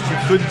podcast. You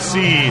couldn't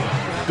see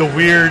the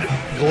weird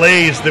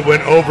glaze that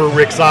went over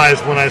Rick's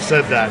eyes when I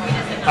said that.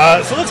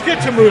 So let's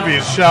get to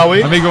movies, shall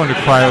we? I may go into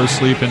cryo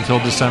sleep until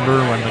December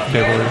when the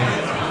table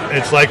is.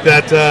 It's like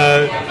that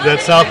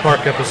South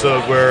Park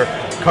episode where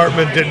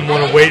Cartman didn't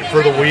want to wait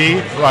for the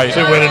Wii. Right.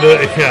 So he went into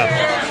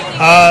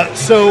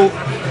so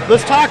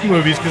let's talk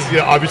movies, because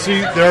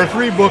obviously there are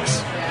 3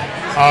 books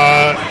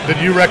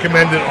that you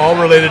recommended, all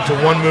related to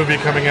one movie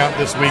coming out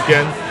this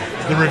weekend.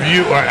 The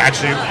review, or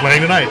actually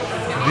playing tonight,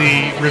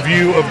 the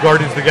review of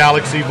Guardians of the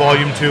Galaxy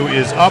Volume 2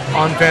 is up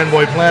on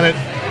Fanboy Planet.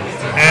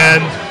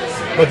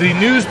 But the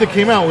news that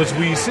came out was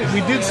we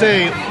did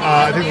say,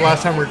 I think the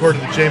last time we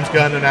recorded, that James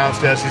Gunn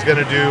announced, yes, he's going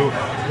to do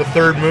the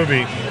 3rd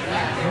movie.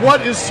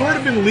 What has sort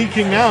of been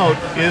leaking out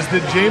is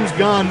that James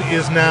Gunn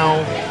is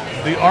now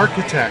the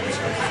architect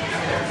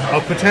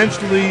of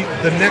potentially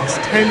the next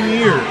 10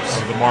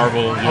 years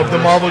of the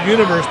Marvel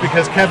Universe,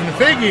 because Kevin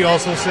Feige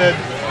also said,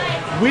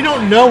 we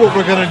don't know what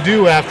we're going to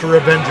do after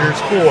Avengers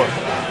 4.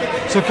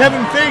 So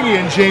Kevin Feige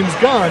and James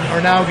Gunn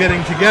are now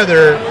getting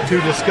together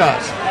to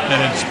discuss.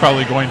 And it's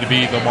probably going to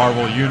be the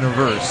Marvel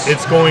Universe.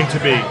 It's going to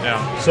be. Yeah.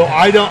 So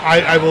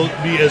I will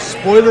be as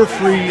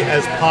spoiler-free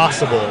as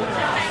possible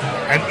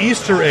and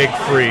Easter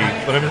egg-free,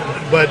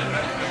 but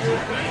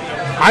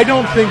I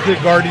don't think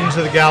that Guardians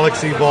of the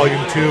Galaxy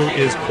Volume 2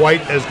 is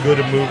quite as good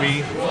a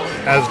movie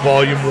as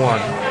Volume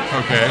 1.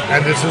 Okay.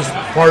 And this is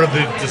part of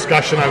the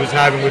discussion I was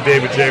having with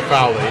David J.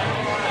 Fowley.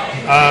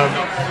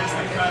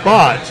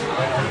 But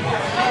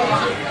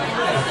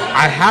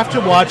I have to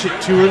watch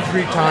it 2 or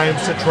 3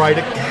 times to try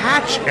to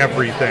catch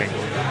everything,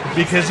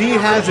 because he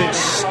has it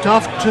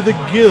stuffed to the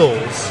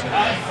gills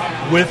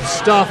with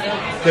stuff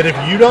that if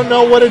you don't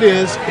know what it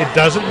is, it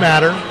doesn't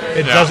matter.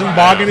 It doesn't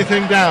bog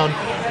anything down.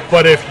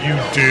 But if you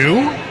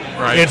do,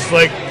 it's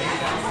like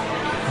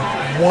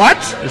what?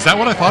 Is that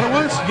what I thought it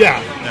was?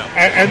 Yeah. No.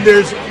 And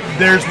there's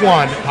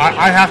one.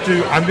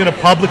 I'm going to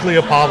publicly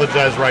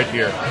apologize right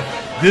here.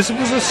 This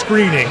was a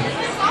screening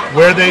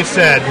where they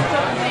said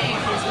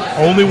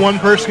only one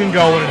person can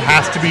go and it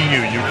has to be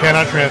you. You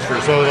cannot transfer.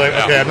 So I was like,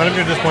 okay, I'm not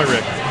even going to disappoint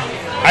Rick.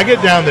 I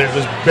get down there. It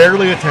was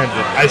barely attended.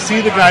 I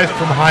see the guys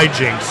from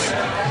Hijinks,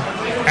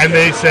 and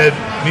they said,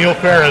 Neil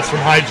Ferris from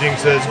Hijinks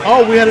says,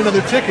 oh, we had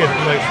another ticket.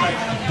 I'm like,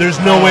 there's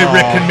no way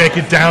Rick can make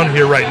it down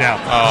here right now.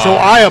 So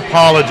I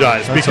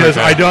apologize because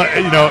okay. I don't,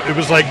 it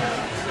was like,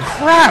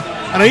 crap.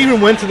 And I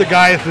even went to the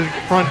guy at the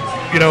front,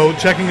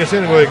 checking us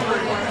in and like,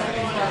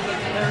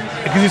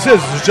 because he says,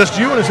 it's just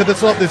you. And I said,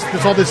 that's all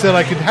they said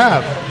I could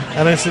have.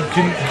 And I said,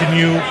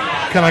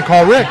 can I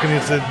call Rick? And he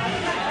said,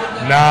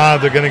 nah,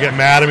 they're going to get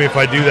mad at me if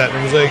I do that. And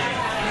I was like,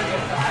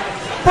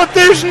 but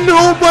there's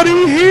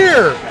nobody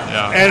here.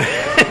 Yeah. And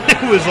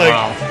it was like,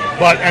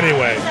 but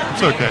anyway.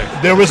 It's okay.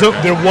 There was.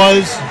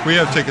 We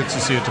have tickets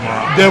to see it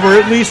tomorrow. There were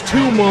at least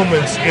two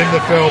moments in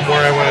the film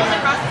where I went,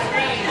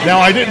 now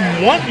I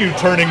didn't want you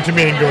turning to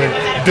me and going,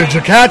 did you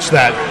catch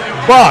that?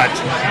 But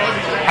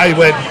I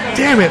went,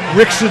 damn it,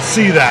 Rick should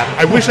see that.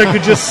 I wish I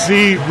could just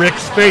see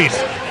Rick's face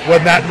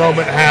when that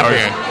moment happened.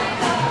 Okay.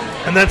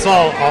 And that's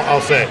all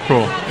I'll say.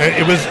 Cool. And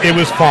it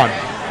was fun.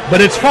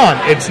 But it's fun.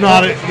 It's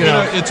not,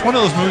 it's one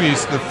of those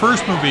movies. The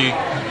first movie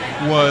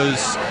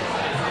was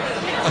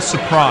a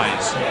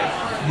surprise.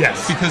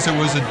 Yes. Because it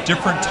was a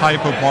different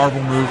type of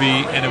Marvel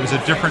movie, and it was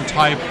a different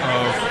type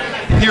of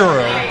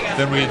hero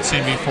than we had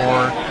seen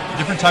before. A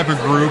different type of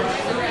group.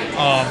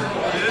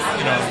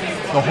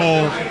 The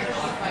whole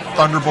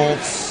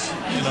Thunderbolts,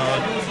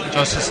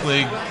 Justice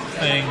League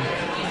thing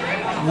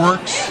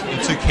works.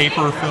 It's a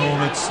caper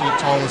film. It's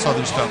all this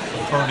other stuff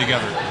thrown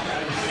together,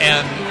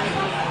 and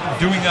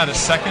doing that a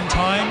second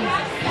time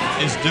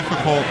is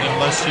difficult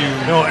unless you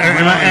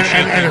and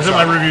as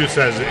my review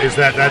says is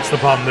that's the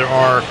problem. There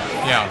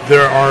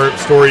are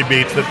story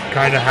beats that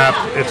kind of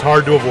it's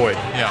hard to avoid.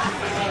 Yeah,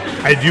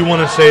 I do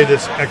want to say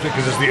this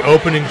because it's the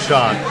opening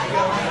shot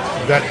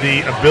that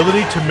the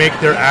ability to make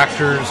their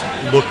actors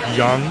look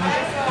young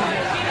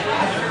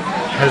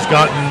has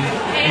gotten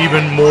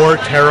even more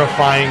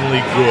terrifyingly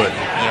good.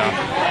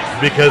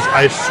 Because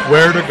I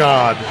swear to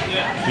God,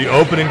 the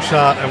opening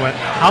shot, I went,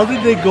 how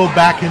did they go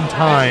back in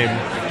time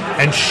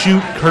and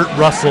shoot Kurt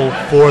Russell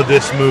for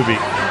this movie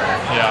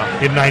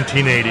in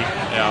 1980?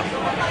 Yeah.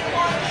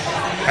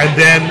 And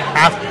then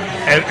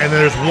and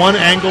there's one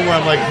angle where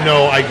I'm like,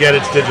 no, I get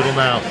it's digital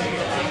now.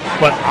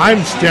 But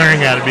I'm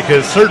staring at it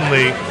because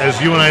certainly,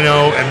 as you and I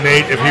know, and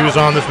Nate, if he was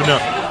on this, would know,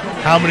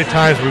 how many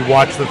times we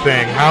watched The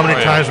Thing, how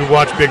many times we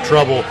watched Big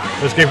Trouble,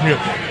 Escape from New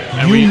York.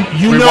 And we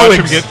watch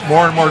him get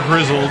more and more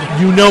grizzled.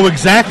 You know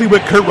exactly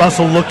what Kurt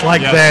Russell looked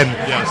like then,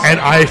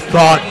 and I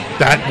thought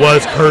that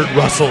was Kurt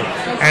Russell,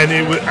 and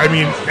it was. I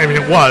mean,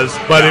 it was,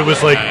 but it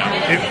was like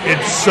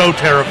it's so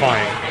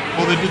terrifying.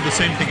 Well, they did the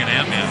same thing in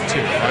Ant-Man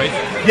too, right?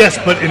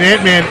 Yes, but in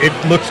Ant-Man it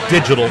looks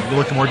digital. It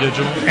looked more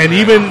digital, and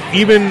even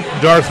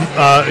Darth,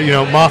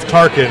 Moff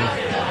Tarkin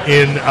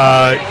in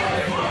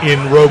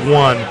Rogue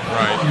One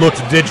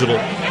looked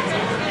digital.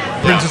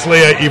 Princess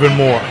Leia even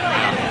more.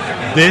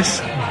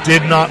 This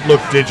did not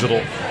look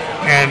digital,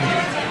 and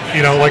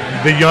like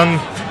the young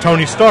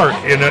Tony Stark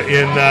in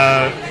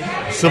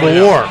Civil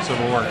War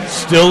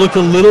still looked a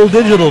little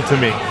digital to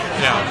me.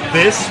 Yeah.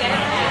 This,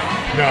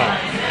 no.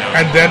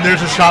 And then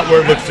there's a shot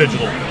where it looks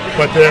digital,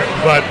 but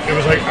it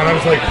was like, and I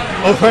was like,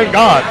 oh, thank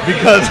God,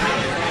 because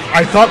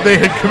I thought they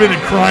had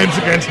committed crimes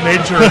against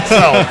nature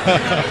itself.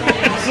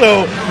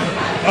 So,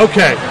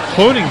 okay,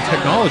 cloning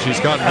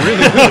technology's gotten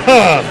really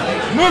good.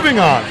 Moving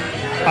on.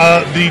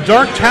 The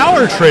Dark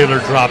Tower trailer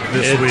dropped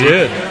this week. It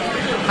did.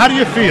 How do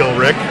you feel,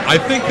 Rick? I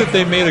think that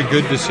they made a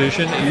good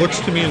decision. It looks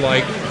to me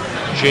like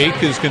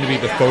Jake is going to be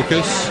the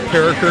focus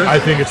character. I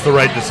think it's the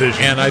right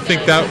decision. And I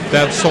think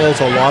that solves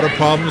a lot of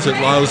problems. It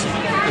allows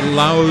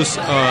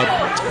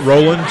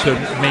Roland to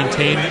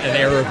maintain an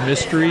air of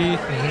mystery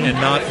and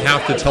not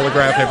have to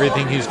telegraph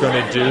everything he's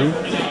going to do.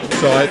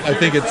 So I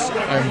think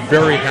I'm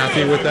very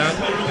happy with that.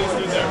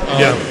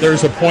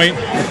 There's a point,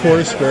 of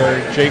course,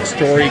 where Jake's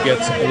story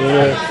gets a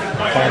little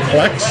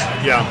complex.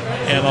 Yeah.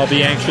 And I'll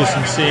be anxious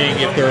in seeing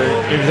if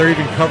they're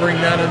even covering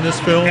that in this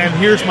film. And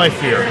here's my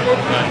fear.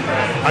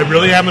 I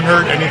really haven't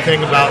heard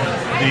anything about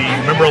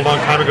remember a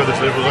long time ago this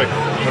it was like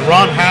when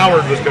Ron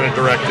Howard was going to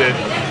direct it,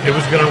 it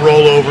was going to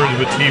roll over into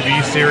a TV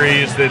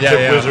series that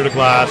took Wizard of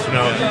Glass,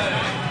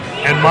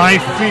 And my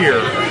fear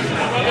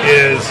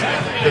is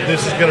that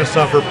this is going to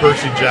suffer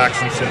Percy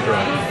Jackson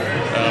syndrome.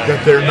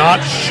 That they're not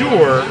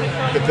sure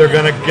that they're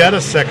going to get a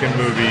second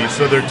movie,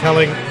 so they're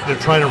trying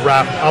to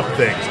wrap up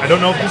things. I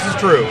don't know if this is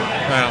true.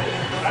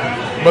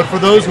 But for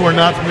those who are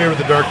not familiar with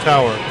the Dark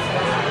Tower,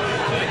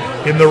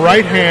 in the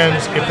right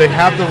hands, if they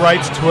have the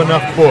rights to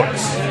enough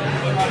books,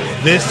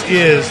 this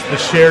is the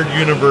shared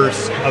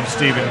universe of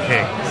Stephen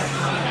King.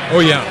 Oh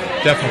yeah,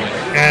 definitely.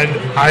 And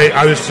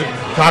I was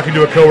talking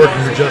to a coworker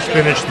who just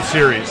finished the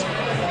series.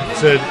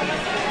 Said,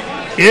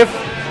 if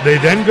they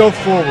then go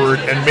forward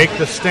and make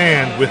The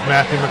Stand with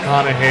Matthew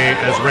McConaughey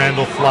as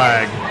Randall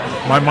Flagg,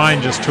 My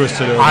mind just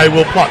twisted over. I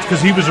will plot,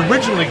 because he was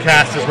originally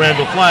cast as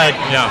Randall Flagg,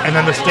 and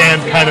then the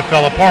stand kind of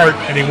fell apart,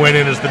 and he went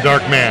in as the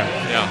Dark Man.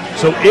 Yeah.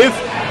 So if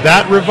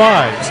that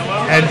revives,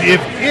 and if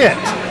it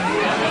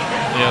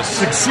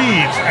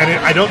succeeds, and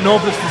I don't know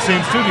if it's the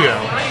same studio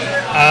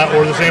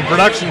or the same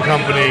production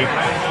company,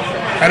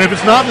 and if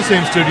it's not the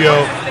same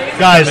studio,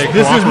 guys,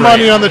 this is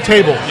money on the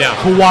table. Yeah.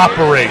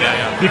 Cooperate.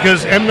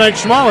 Because M. Night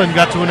Shyamalan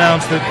got to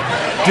announce that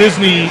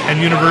Disney and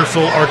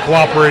Universal are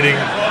cooperating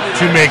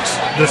to make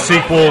the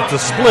sequel to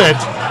Split,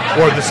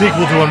 or the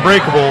sequel to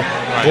Unbreakable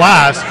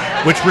Glass,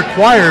 which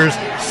requires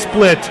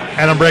Split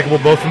and Unbreakable,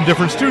 both from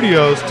different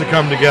studios, to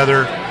come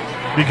together,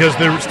 because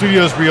the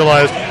studios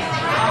realized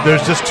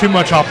there's just too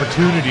much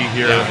opportunity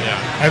here,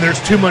 and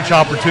there's too much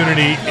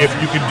opportunity if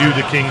you can do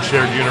the King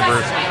Shared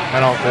Universe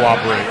and all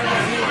cooperate.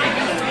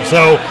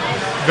 So,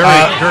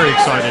 very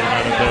excited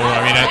about it, though.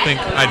 I mean, I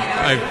think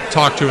I've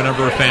talked to a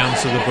number of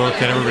fans of the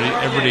book, and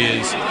everybody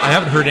is. I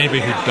haven't heard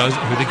anybody who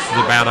thinks it's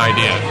a bad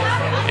idea.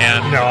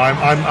 And no,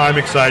 I'm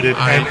excited,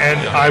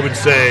 and I would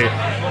say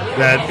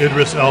that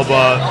Idris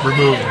Elba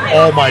removed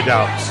all my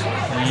doubts.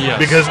 Yes.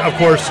 Because of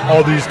course,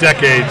 all these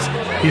decades,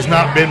 he's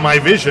not been my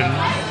vision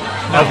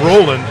of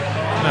Roland.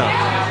 No.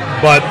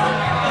 But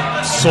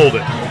sold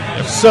it.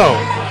 So,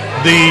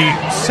 the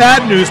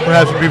sad news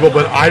perhaps for people,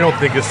 but I don't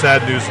think it's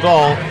sad news at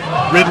all,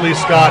 Ridley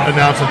Scott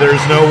announced that there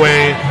is no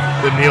way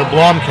that Neil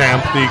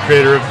Blomkamp, the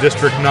creator of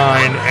District 9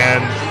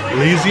 and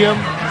Elysium,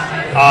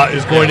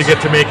 is going to get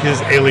to make his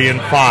Alien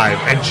 5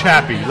 and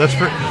Chappie.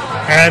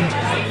 And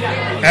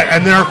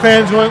there are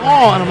fans going,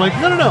 oh, and I'm like,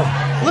 no.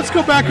 Let's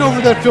go back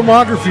over that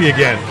filmography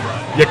again.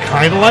 You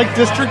kind of like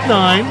District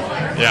 9.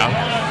 Yeah.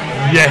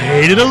 You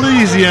hated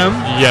Elysium.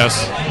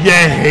 Yes. You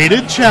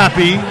hated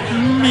Chappie.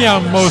 Yeah,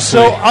 mostly.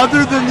 So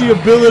other than the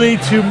ability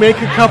to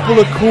make a couple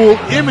of cool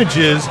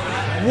images,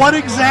 what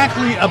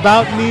exactly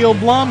about Neil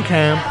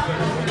Blomkamp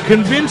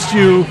convinced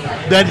you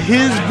that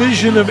his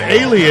vision of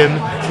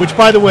Alien, which,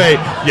 by the way,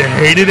 you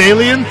hated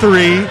Alien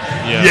 3,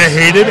 you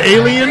hated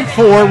Alien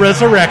 4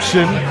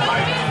 Resurrection,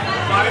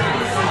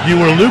 you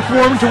were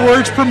lukewarm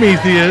towards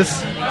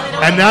Prometheus,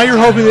 and now you're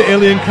hoping that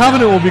Alien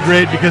Covenant will be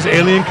great because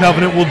Alien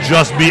Covenant will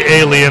just be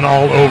Alien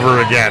all over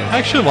again. I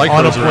actually like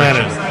on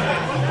Resurrection. a planet.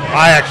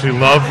 I actually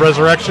love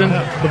Resurrection,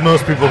 but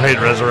most people hate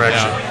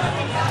Resurrection.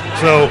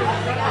 So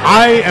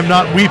I am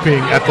not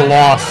weeping at the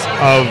loss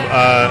of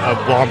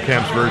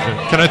Blomkamp's version.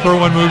 Can I throw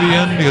one movie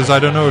in? Because I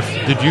don't know if...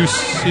 Did you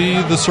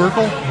see The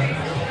Circle?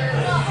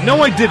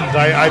 No, I didn't.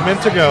 I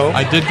meant to go.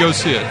 I did go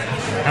see it.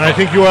 And I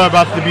think you are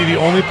about to be the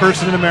only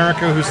person in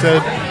America who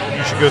said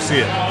you should go see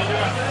it.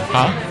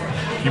 Huh?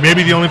 You may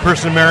be the only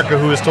person in America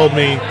who has told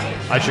me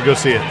I should go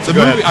see it. So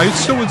the movie, I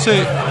still would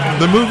say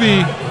the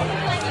movie,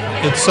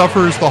 it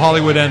suffers the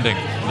Hollywood ending.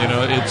 You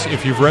know, it's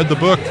if you've read the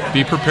book,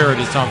 be prepared.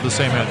 It's not the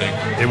same ending.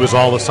 It was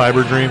all a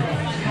cyber dream?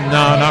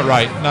 No, not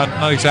right.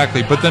 Not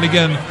exactly. But then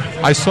again,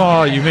 I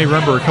saw, you may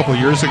remember a couple of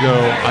years ago,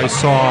 I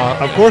saw...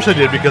 Of course I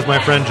did, because my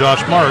friend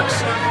Josh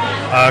Marks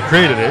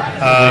created it,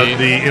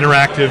 the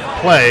interactive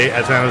play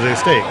at San Jose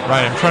State.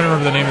 Right, I'm trying to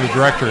remember the name of the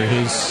director.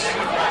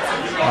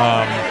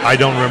 I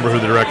don't remember who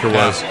the director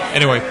was.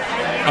 Anyway,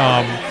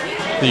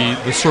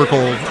 the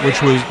Circle,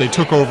 which was, they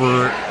took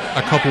over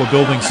a couple of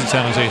buildings at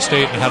San Jose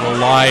State and had a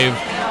live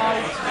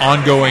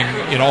ongoing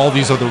in all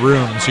these other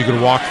rooms. You could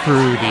walk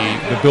through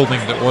the building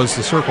that was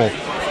the Circle,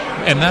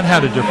 and that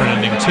had a different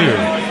ending too.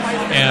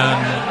 And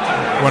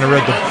when I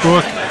read the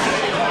book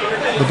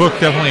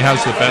definitely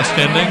has the best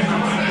ending,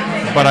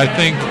 but I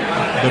think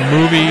the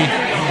movie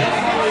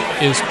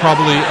is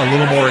probably a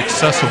little more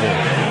accessible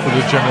for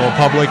the general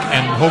public,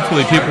 and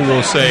hopefully people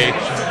will say,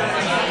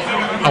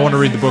 I want to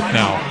read the book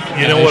now.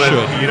 You know what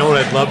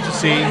I'd love to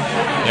see?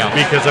 Yeah.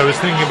 Because I was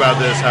thinking about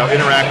this, how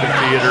interactive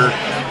theater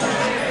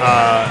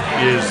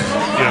is,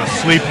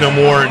 Sleep No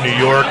More in New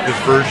York. This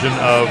version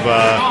of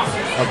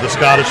the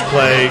Scottish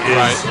play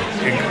is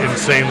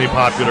insanely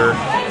popular.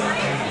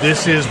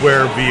 This is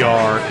where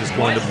VR is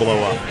going to blow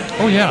up.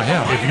 Oh, yeah.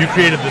 If you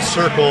created the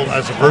Circle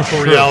as a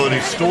virtual reality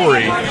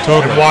story, you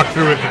can walk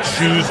through it and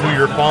choose who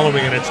you're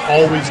following, and it's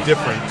always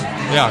different.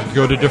 Yeah,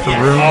 go to different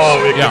rooms.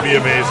 Oh, it could be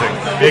amazing.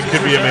 It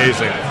could be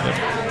amazing.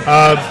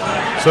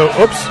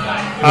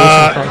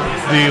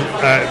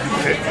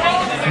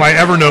 My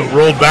Evernote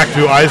rolled back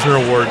to Eisner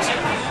Awards.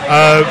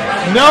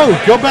 No,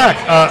 go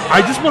back. I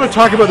just want to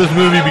talk about this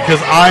movie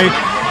because I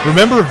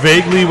remember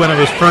vaguely when it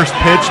was first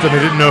pitched and I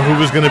didn't know who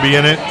was going to be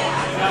in it.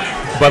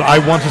 But I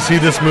want to see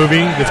this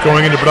movie that's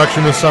going into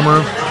production this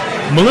summer.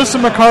 Melissa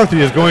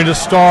McCarthy is going to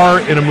star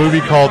in a movie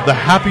called The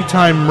Happy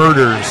Time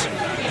Murders,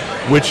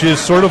 which is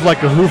sort of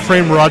like a Who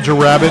Framed Roger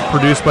Rabbit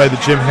produced by the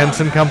Jim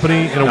Henson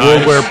Company in a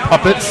world where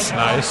puppets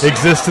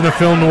exist in a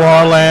film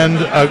noir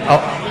land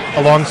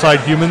alongside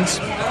humans.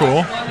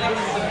 Cool.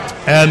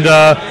 And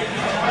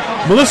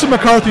Melissa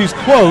McCarthy's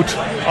quote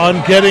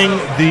on getting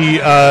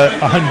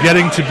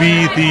to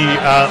be the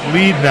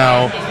lead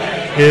now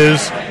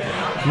is,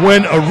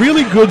 when a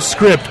really good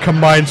script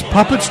combines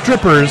puppet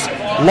strippers,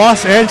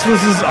 Los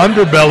Angeles'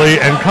 underbelly,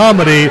 and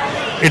comedy,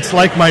 It's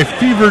like my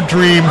fever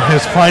dream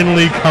has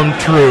finally come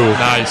true.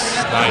 Nice.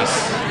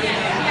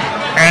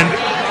 And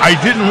I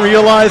didn't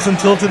realize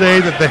until today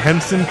that the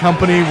Henson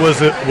Company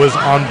was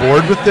on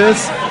board with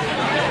this.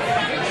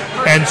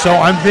 And so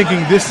I'm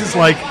thinking this is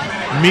like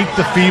Meet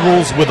the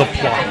Feebles with a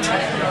plot.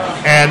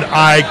 And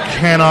I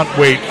cannot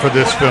wait for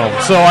this film.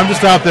 So I'm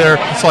just out there.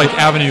 It's like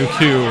Avenue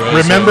Q.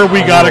 Remember,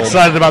 we got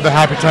excited about the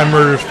Happy Time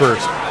Murders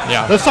first.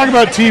 Yeah. Let's talk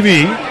about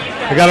TV.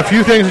 I got a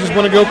few things I just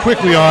want to go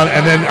quickly on,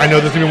 and then I know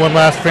there's going to be one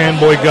last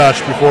fanboy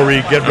gush before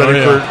we get ready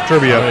for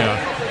trivia.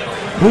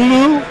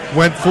 Hulu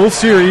went full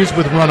series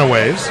with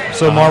Runaways.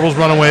 So Marvel's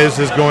Runaways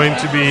is going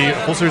to be a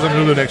full series on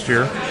Hulu next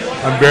year.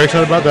 I'm very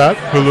excited about that.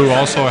 Hulu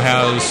also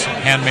has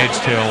Handmaid's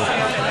Tale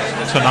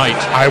tonight.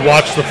 I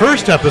watched the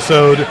first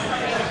episode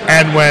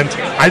and went,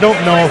 I don't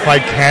know if I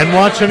can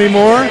watch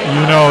anymore.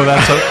 You know,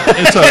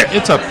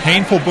 it's a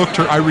painful book.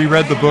 I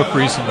reread the book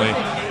recently.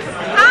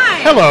 Hi.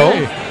 Hello.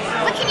 Hey.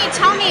 What can you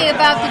tell me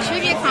about the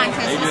trivia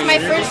contest? This is my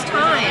first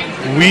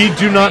time. We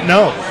do not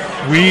know.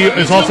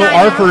 It's also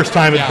our first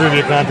time at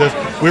Trivia Contest.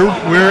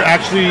 We're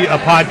actually a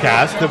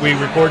podcast that we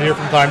record here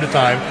from time to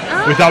time.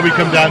 We thought we'd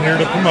come down here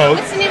to promote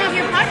What's the name of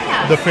your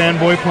podcast? the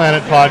Fanboy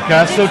Planet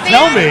podcast. So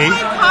tell me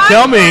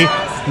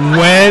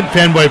when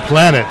Fanboy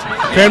Planet,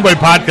 Fanboy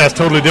Podcast,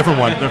 totally different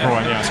one.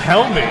 Yeah.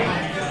 Tell me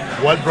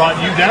what brought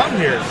you down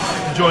here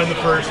to join the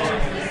first.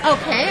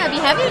 Okay, I'd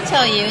be happy to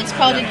tell you. It's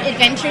called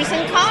Adventures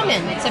in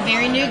Common. It's a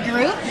very new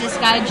group. This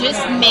guy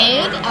just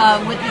made,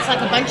 it's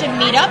like a bunch of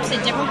meetups at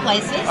different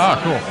places. Ah,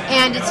 cool.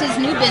 And it's his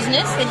new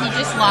business that he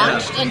just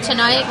launched, and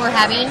tonight we're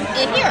having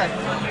it here.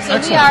 So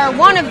Excellent. we are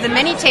one of the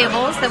many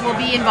tables that will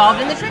be involved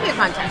in the trivia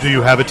contest. Do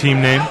you have a team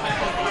name?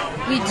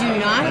 We do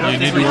not. You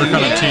need to work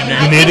on a team name.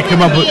 You need to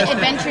come up with-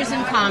 Adventures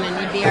in Common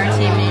would be our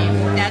team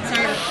name. That's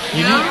our...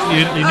 You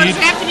need- does it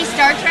have to be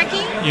Star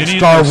Trek-y? You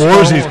need Star the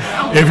Warsies.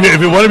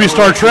 If you want to be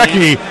Star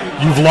Trekky,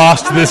 you've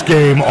lost this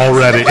game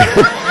already.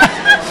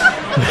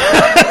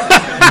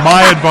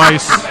 My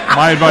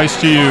advice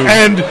to you.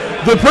 And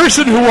the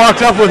person who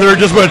walked up with her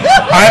just went,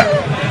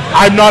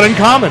 I'm not in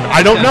common.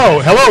 I don't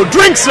know. Hello,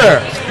 drink, sir.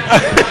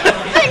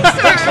 Thanks,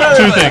 sir.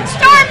 Two things.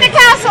 Storm the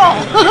castle.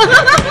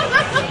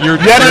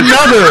 Yet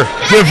another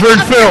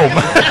different film.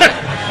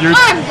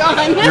 I'm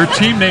gone. Your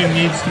team name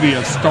needs to be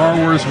a Star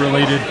Wars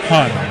related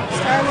pun.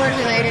 Star Wars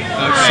related.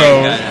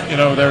 So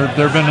there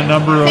have been a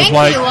number of Thank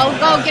like. you. We'll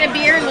go get a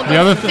beer and we'll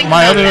go think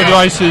My about other that.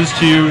 advice is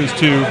to you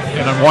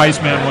and a wise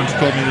man once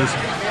told me this: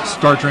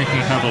 start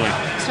drinking heavily.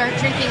 Start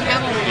drinking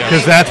heavily.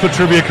 Because that's what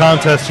trivia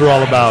contests are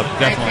all about.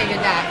 I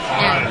figured that.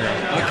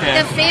 Yeah. Okay.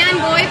 The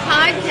Fanboy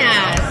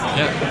Podcast.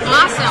 Yeah.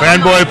 Awesome.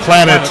 Fanboy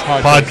Planet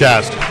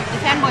podcast.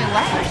 The Fanboy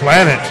what?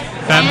 Planet.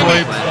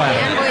 Fanboy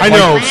I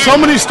know, so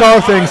many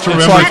star things to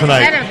remember like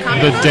tonight. Is that a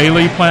comic the book?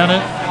 Daily Planet.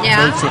 Yeah.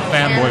 So it's the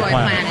Fanboy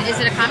Planet. Is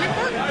it a comic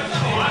book?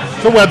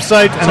 It's a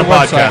website and a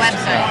website. podcast.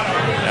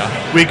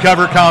 Website. We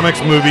cover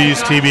comics,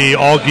 movies, TV,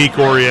 all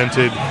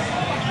geek-oriented.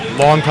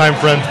 Longtime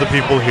friends of the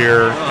people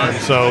here, and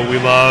so we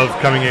love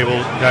coming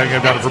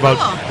down to promote.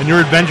 Cool. And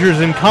your Adventures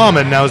in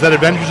Common. Now, is that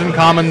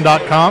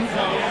adventuresincommon.com?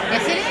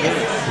 Yes, it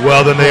is.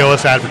 Well, then they owe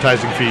us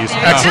advertising fees. There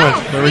you Excellent.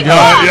 go. There we go.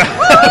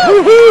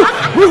 Woohoo!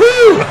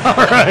 Woohoo!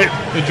 All right.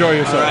 Enjoy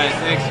yourself.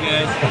 Thanks,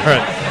 guys. All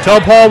right.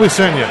 Tell Paul we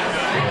sent you.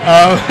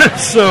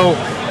 So,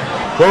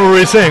 what were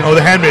we saying? Oh,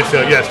 The Handmaid's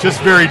Tale. Yes, just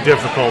very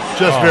difficult.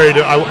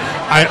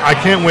 I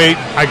can't wait.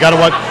 I got to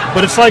watch.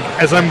 But it's like,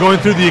 as I'm going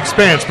through The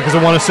Expanse, because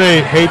I want to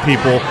say, hey,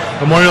 people,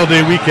 Memorial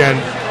Day weekend,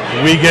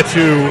 we get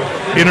to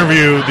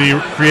interview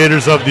the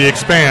creators of The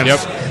Expanse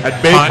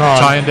at BayCon.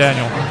 Ty and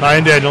Daniel. Ty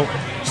and Daniel.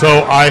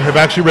 So I have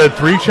actually read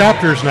 3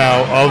 chapters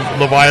now of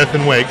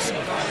Leviathan Wakes.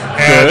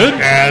 Good.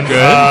 And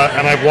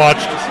I've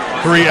watched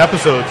 3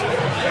 episodes.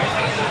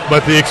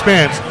 But The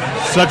Expanse,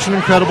 such an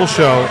incredible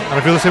show, and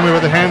I feel the same way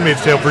about The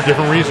Handmaid's Tale for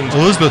different reasons.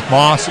 Elizabeth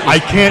Moss. I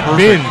can't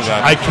binge.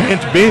 I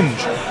can't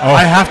binge. Oh.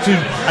 I have to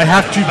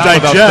Not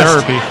digest. without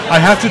therapy. I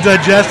have to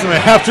digest, and I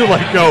have to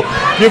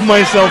give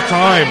myself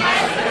time.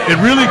 It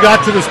really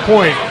got to this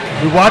point.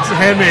 We watched The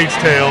Handmaid's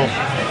Tale,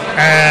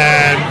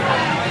 and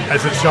I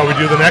said, "Shall we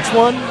do the next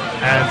one?"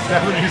 And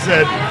Stephanie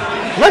said,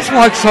 "Let's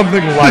watch something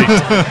light."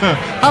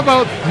 How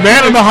about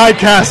Man in the High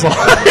Castle?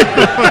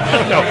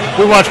 No,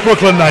 we watched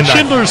Brooklyn Nine-Nine.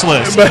 Schindler's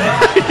List? But,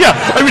 yeah,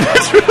 I mean,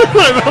 that's really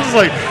what I was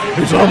like,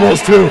 it's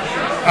almost 2.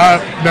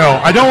 No,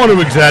 I don't want to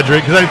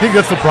exaggerate, because I think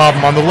that's the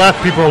problem. On the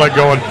left, people are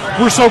going,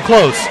 we're so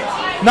close.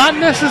 Not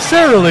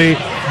necessarily,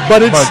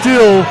 but it's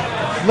still,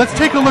 let's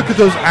take a look at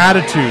those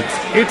attitudes.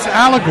 It's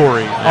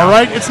allegory, all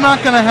right? It's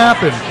not going to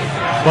happen.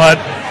 But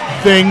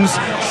things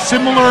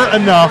similar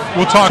enough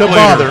We'll talk to later.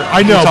 bother.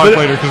 I know, We'll talk but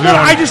later, 'cause we but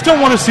don't- I just don't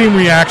want to seem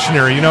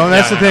reactionary, and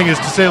that's the thing, is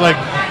to say,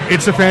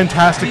 it's a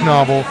fantastic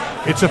novel,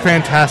 it's a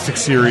fantastic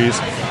series,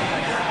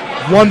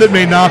 one that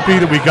may not be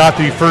that we got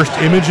the first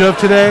image of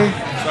today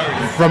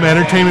from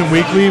Entertainment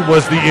Weekly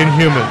was the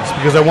Inhumans,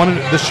 because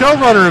the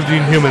showrunner of the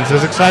Inhumans,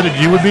 as excited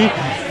you would be,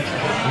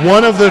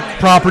 one of the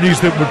properties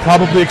that would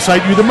probably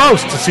excite you the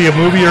most to see a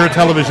movie or a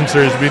television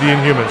series would be the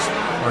Inhumans.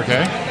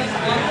 Okay.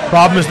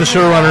 Problem is the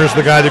showrunner is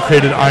the guy that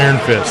created Iron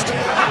Fist.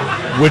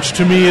 which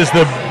to me is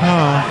the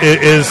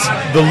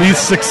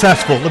least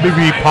successful. Let me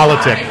be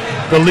politic.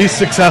 The least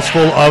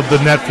successful of the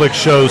Netflix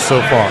shows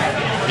so far.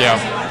 Yeah.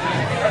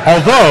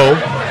 Although,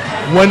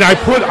 when I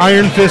put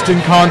Iron Fist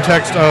in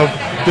context of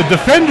the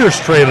Defenders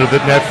trailer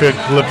that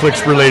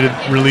Netflix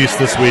released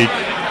this week,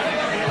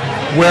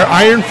 where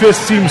Iron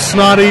Fist seems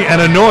snotty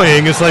and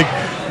annoying, it's like,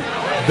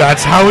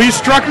 that's how he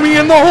struck me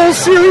in the whole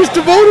series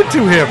devoted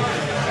to him.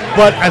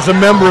 But as a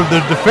member of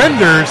the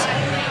Defenders,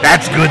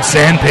 that's good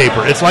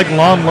sandpaper. It's like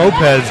Lon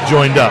Lopez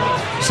joined up.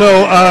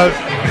 So,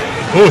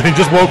 he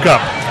just woke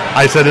up.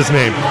 I said his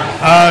name.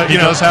 He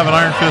does have an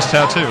Iron Fist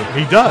tattoo.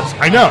 He does.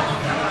 I know.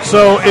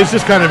 So it's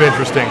just kind of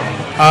interesting.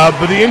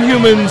 But the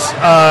Inhumans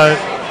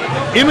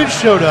image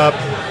showed up.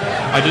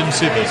 I didn't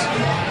see this.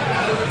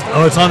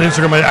 Oh, it's on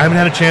Instagram. I haven't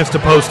had a chance to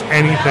post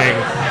anything.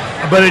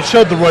 But it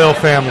showed the royal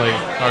family.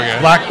 Okay.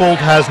 Black Bolt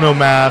has no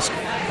mask.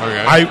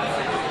 Okay.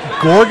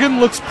 Gorgon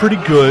looks pretty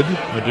good.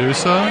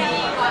 Medusa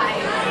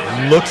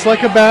looks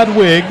like a bad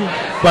wig,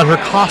 but her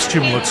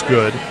costume looks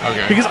good.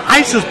 Okay. Because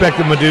I suspect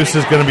that Medusa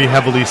is going to be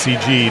heavily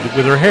CG'd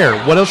with her hair.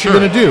 What else are you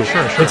going to do?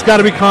 Sure. It's got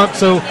to be you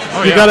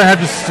got to have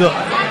to still.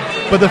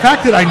 But the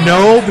fact that I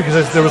know,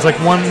 because there was like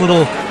one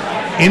little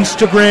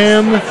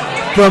Instagram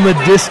from a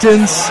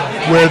distance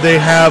where they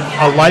have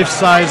a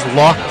life-size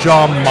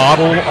Lockjaw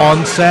model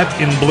on set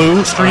in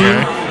blue stream.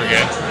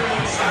 Okay.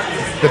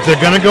 That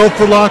they're going to go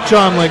for Lockjaw.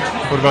 I'm like,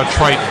 what about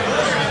Triton?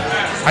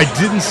 I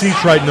didn't see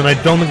Triton, and I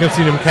don't think I've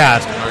seen him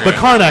cast. Okay. But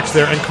Karnak's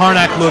there, and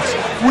Karnak looks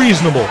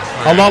reasonable.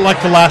 A lot like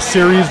the last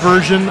series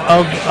version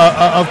of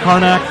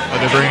Karnak. Are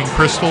they bringing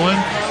Crystal in?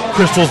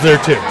 Crystal's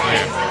there, too.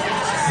 Okay.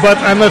 But,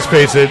 and let's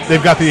face it,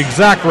 they've got the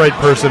exact right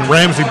person,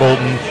 Ramsay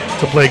Bolton,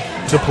 to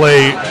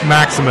play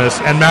Maximus,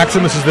 and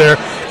Maximus is there,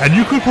 and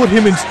you could put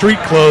him in street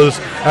clothes,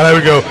 and I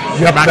would go,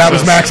 yep, Maximus. That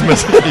was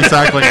Maximus.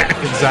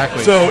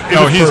 Exactly. So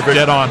he's perfect.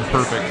 dead on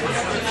perfect.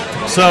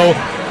 So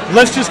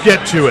let's just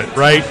get to it,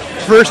 right?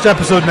 First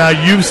episode now,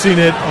 you've seen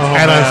it,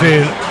 I've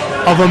seen it,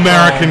 of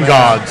American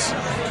Gods.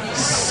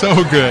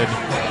 So good.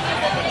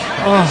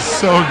 Oh,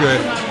 so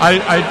good.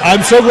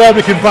 I'm so glad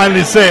we can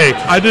finally say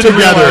I didn't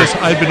realize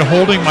I'd been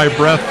holding my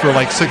breath for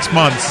like 6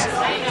 months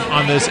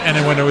on this, and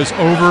then when it was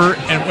over,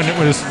 and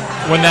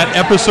when that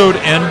episode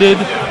ended,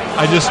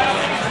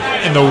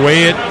 and the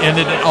way it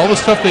ended, and all the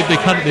stuff they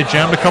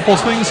jammed a couple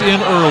of things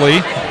in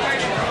early,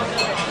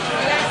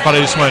 but I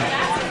just went,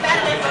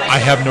 I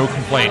have no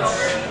complaint.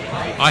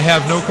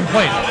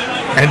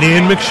 And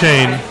Ian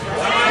McShane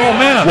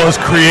was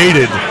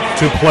created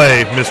to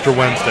play Mr.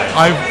 Wednesday.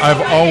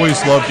 I've always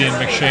loved Ian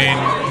McShane.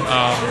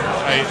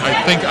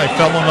 I think I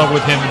fell in love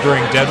with him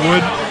during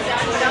Deadwood.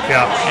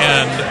 Yeah.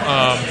 And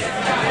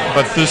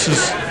but this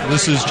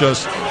is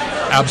just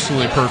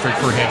absolutely perfect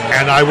for him.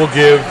 And I will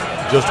give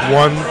just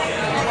one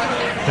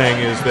thing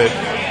is that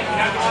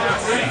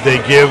they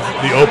give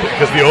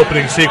because the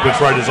opening sequence,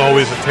 right, is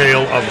always a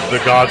tale of the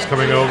gods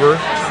coming over.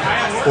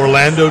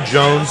 Orlando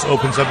Jones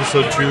opens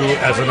episode 2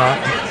 as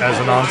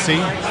Anansi.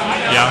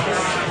 Yeah.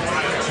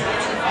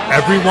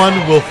 Everyone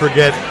will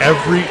forget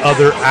every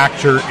other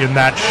actor in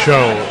that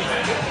show,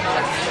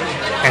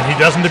 and he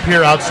doesn't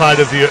appear outside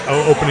of the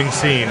opening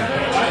scene.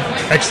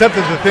 Except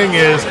that the thing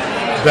is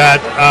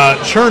that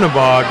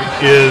Chernobog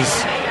is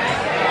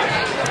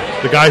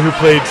the guy who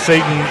played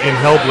Satan in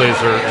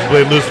Hellblazer, who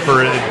played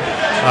Lucifer in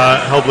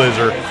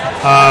Hellblazer.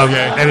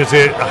 And it's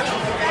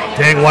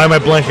dang, why am I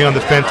blanking on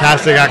this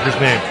fantastic actor's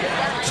name?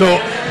 So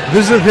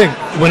this is the thing.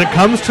 When it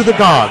comes to the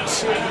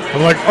gods,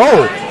 I'm like,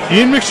 oh,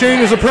 Ian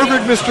McShane is a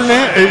perfect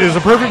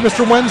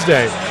Mr.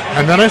 Wednesday.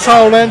 And then I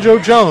saw Orlando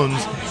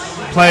Jones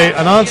play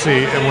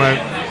Anansi and went,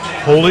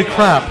 holy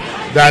crap,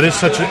 that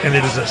is and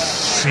it is a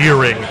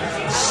searing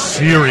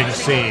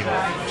scene.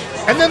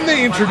 And then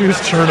they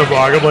introduced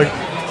Chernobog. I'm like,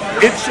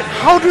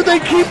 how do they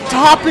keep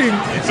topping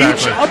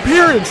each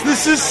appearance?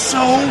 This is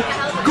so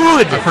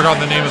good. I forgot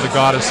the name of the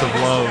goddess of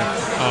love.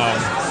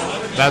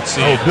 That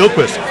scene. Oh,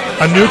 Bilquis,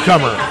 a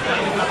newcomer.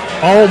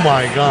 Oh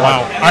my God!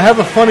 Wow. I have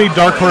a funny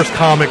Dark Horse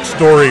comic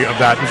story of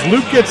that. As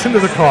Luke gets into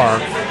the car,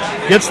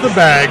 gets the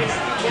bag,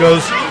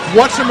 goes,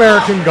 "What's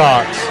American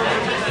Gods?"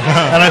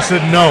 And I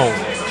said, "No,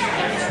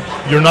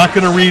 you're not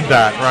going to read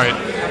that." Right.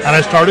 And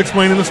I started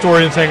explaining the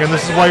story and saying, "And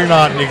this is why you're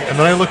not." And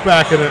then I look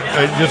back and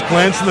I just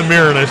glanced in the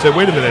mirror and I said,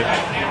 "Wait a minute,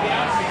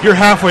 you're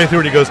halfway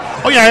through it." He goes,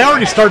 "Oh yeah, I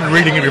already started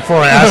reading it before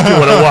I asked you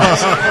what it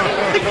was."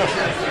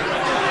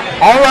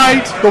 All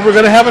right, but we're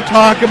going to have a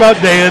talk about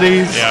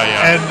deities,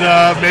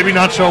 and maybe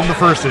not show them the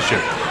first issue,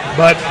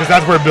 but because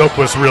that's where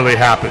Bilquis really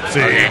happens,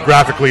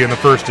 graphically in the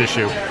first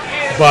issue.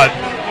 But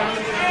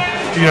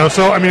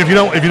so I mean, if you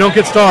don't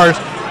get Stars,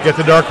 get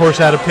the Dark Horse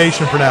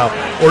adaptation for now,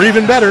 or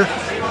even better,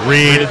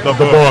 read the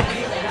book.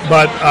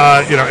 But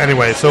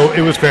anyway, so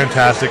it was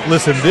fantastic.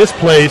 Listen, this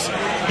place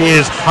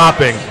is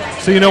hopping.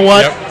 So you know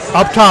what? Yep.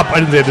 Up top, I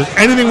didn't say there's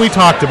anything we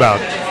talked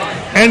about,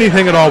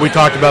 anything at all we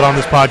talked about on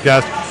this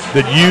podcast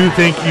that you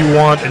think you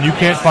want and you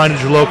can't find at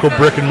your local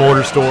brick and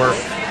mortar store,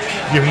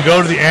 you can go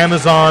to the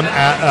Amazon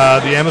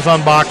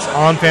box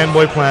on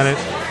Fanboy Planet.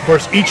 Of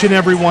course, each and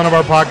every one of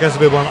our podcasts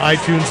available on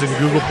iTunes and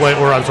Google Play,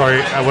 or I'm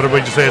sorry, what did we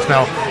just say? It's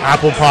now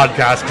Apple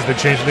Podcasts because they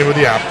changed the name of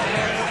the app.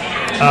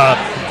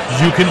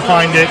 You can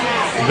find it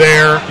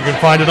there. You can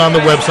find it on the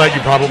website. You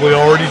probably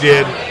already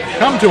did.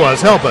 Come to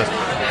us. Help us.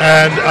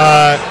 And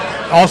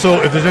also,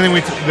 if there's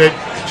anything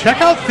check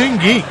out Thing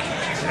Geek.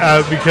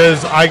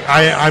 Because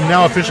I'm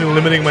now officially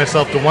limiting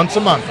myself to once a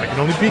month. I can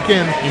only peek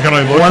in. You can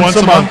only look once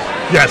a month?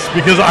 Yes,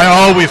 because I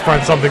always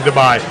find something to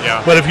buy.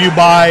 Yeah. But if you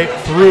buy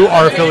through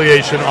our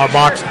affiliation, our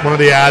box, one of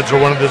the ads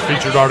or one of the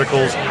featured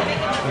articles,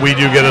 we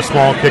do get a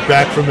small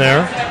kickback from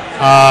there.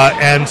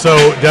 And so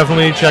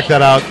definitely check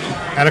that out.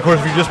 And, of course,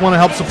 if you just want to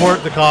help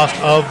support the cost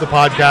of the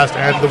podcast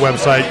and the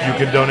website, you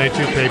can donate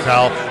to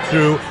PayPal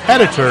through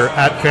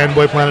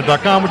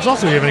editor@fanboyplanet.com, which is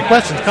also, if you have any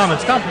questions,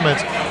 comments,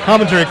 compliments,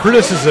 commentary,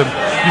 criticism,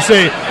 you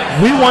say,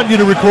 we want you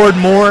to record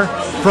more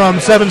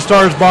from 7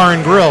 Stars Bar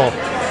and Grill.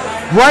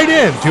 Write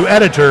in to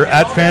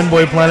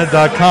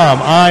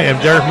editor@fanboyplanet.com. I am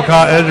Derek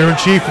McCaw,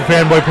 editor-in-chief of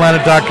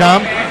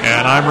fanboyplanet.com.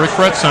 And I'm Rick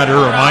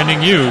Fretzender,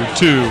 reminding you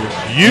to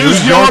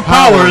use your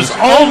powers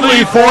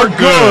only for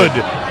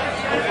good.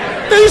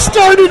 They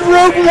started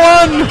Rogue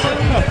One.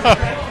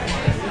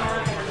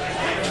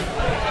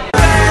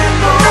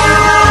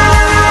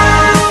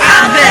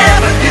 I'll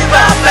never give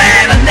up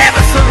and I'll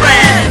never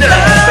surrender.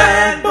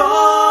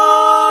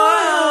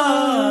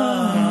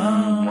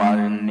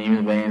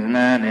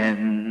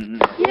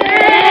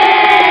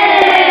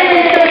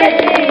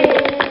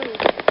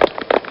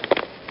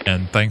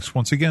 And thanks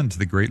once again to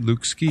the great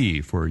Luke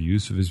Ski for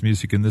use of his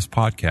music in this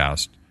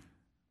podcast.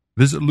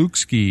 Visit Luke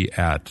Ski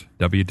at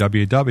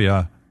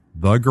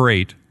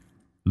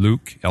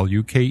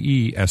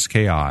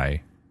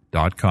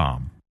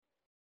www.thegreatlukeski.com.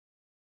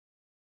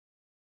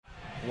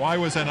 Why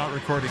was I not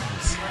recording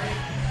this?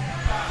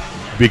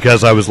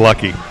 Because I was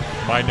lucky.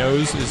 My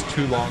nose is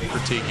too long for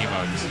tiki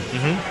mugs.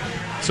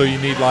 Mm-hmm. So you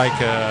need you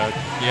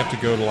have to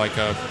go to like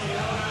a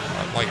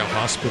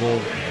hospital.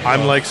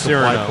 I'm like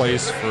supply Cyrano.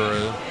 place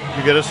for.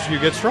 You get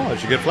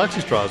straws. You get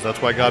flexi straws.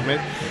 That's why God made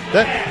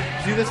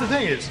that. See, that's the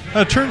thing is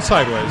Turn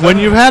sideways. when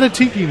you've had a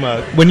tiki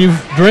mug, when you've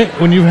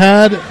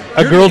had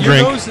a girl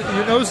drink.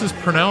 Your nose is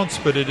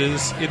pronounced, but it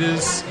is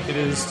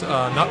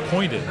not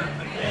pointed.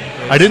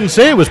 I didn't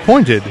say it was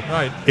pointed.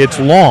 Right. It's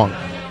long.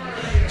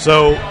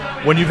 So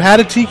when you've had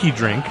a tiki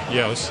drink,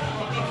 Yes.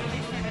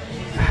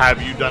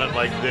 have you done it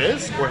like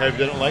this, or have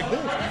you done it like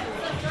this?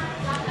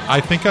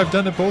 I think I've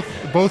done it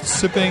both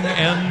sipping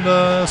and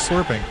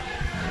slurping.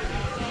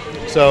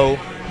 So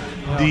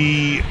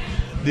the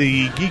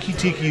Geeky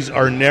Tikis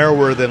are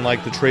narrower than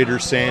like the Trader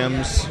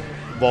Sam's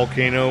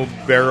volcano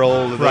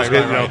barrel.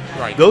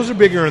 Right. Those are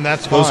bigger, and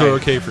that's Those fine. are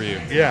okay for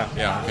you. Yeah.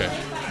 Yeah. Okay.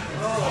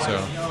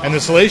 So. And the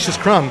Salacious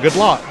Crumb, good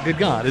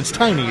God, it's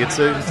tiny. It's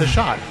a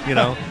shot, you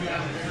know.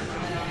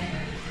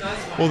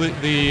 Well, the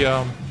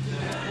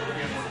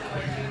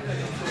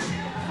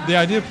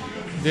idea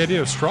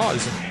of straw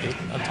isn't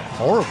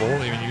horrible. I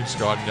mean, you just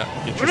go out and get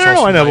yourself No,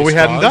 some I know, but nice we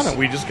hadn't straws. done it.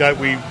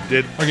 We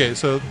did. Okay,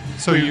 so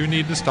you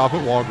need to stop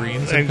at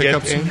Walgreens and pick get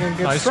up some get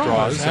nice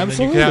straws. And Absolutely.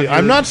 then you can have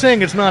I'm your not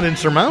saying it's not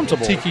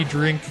insurmountable. tiki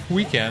drink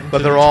weekend, But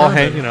to they're all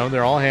determine-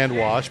 they're all hand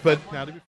washed. But now to be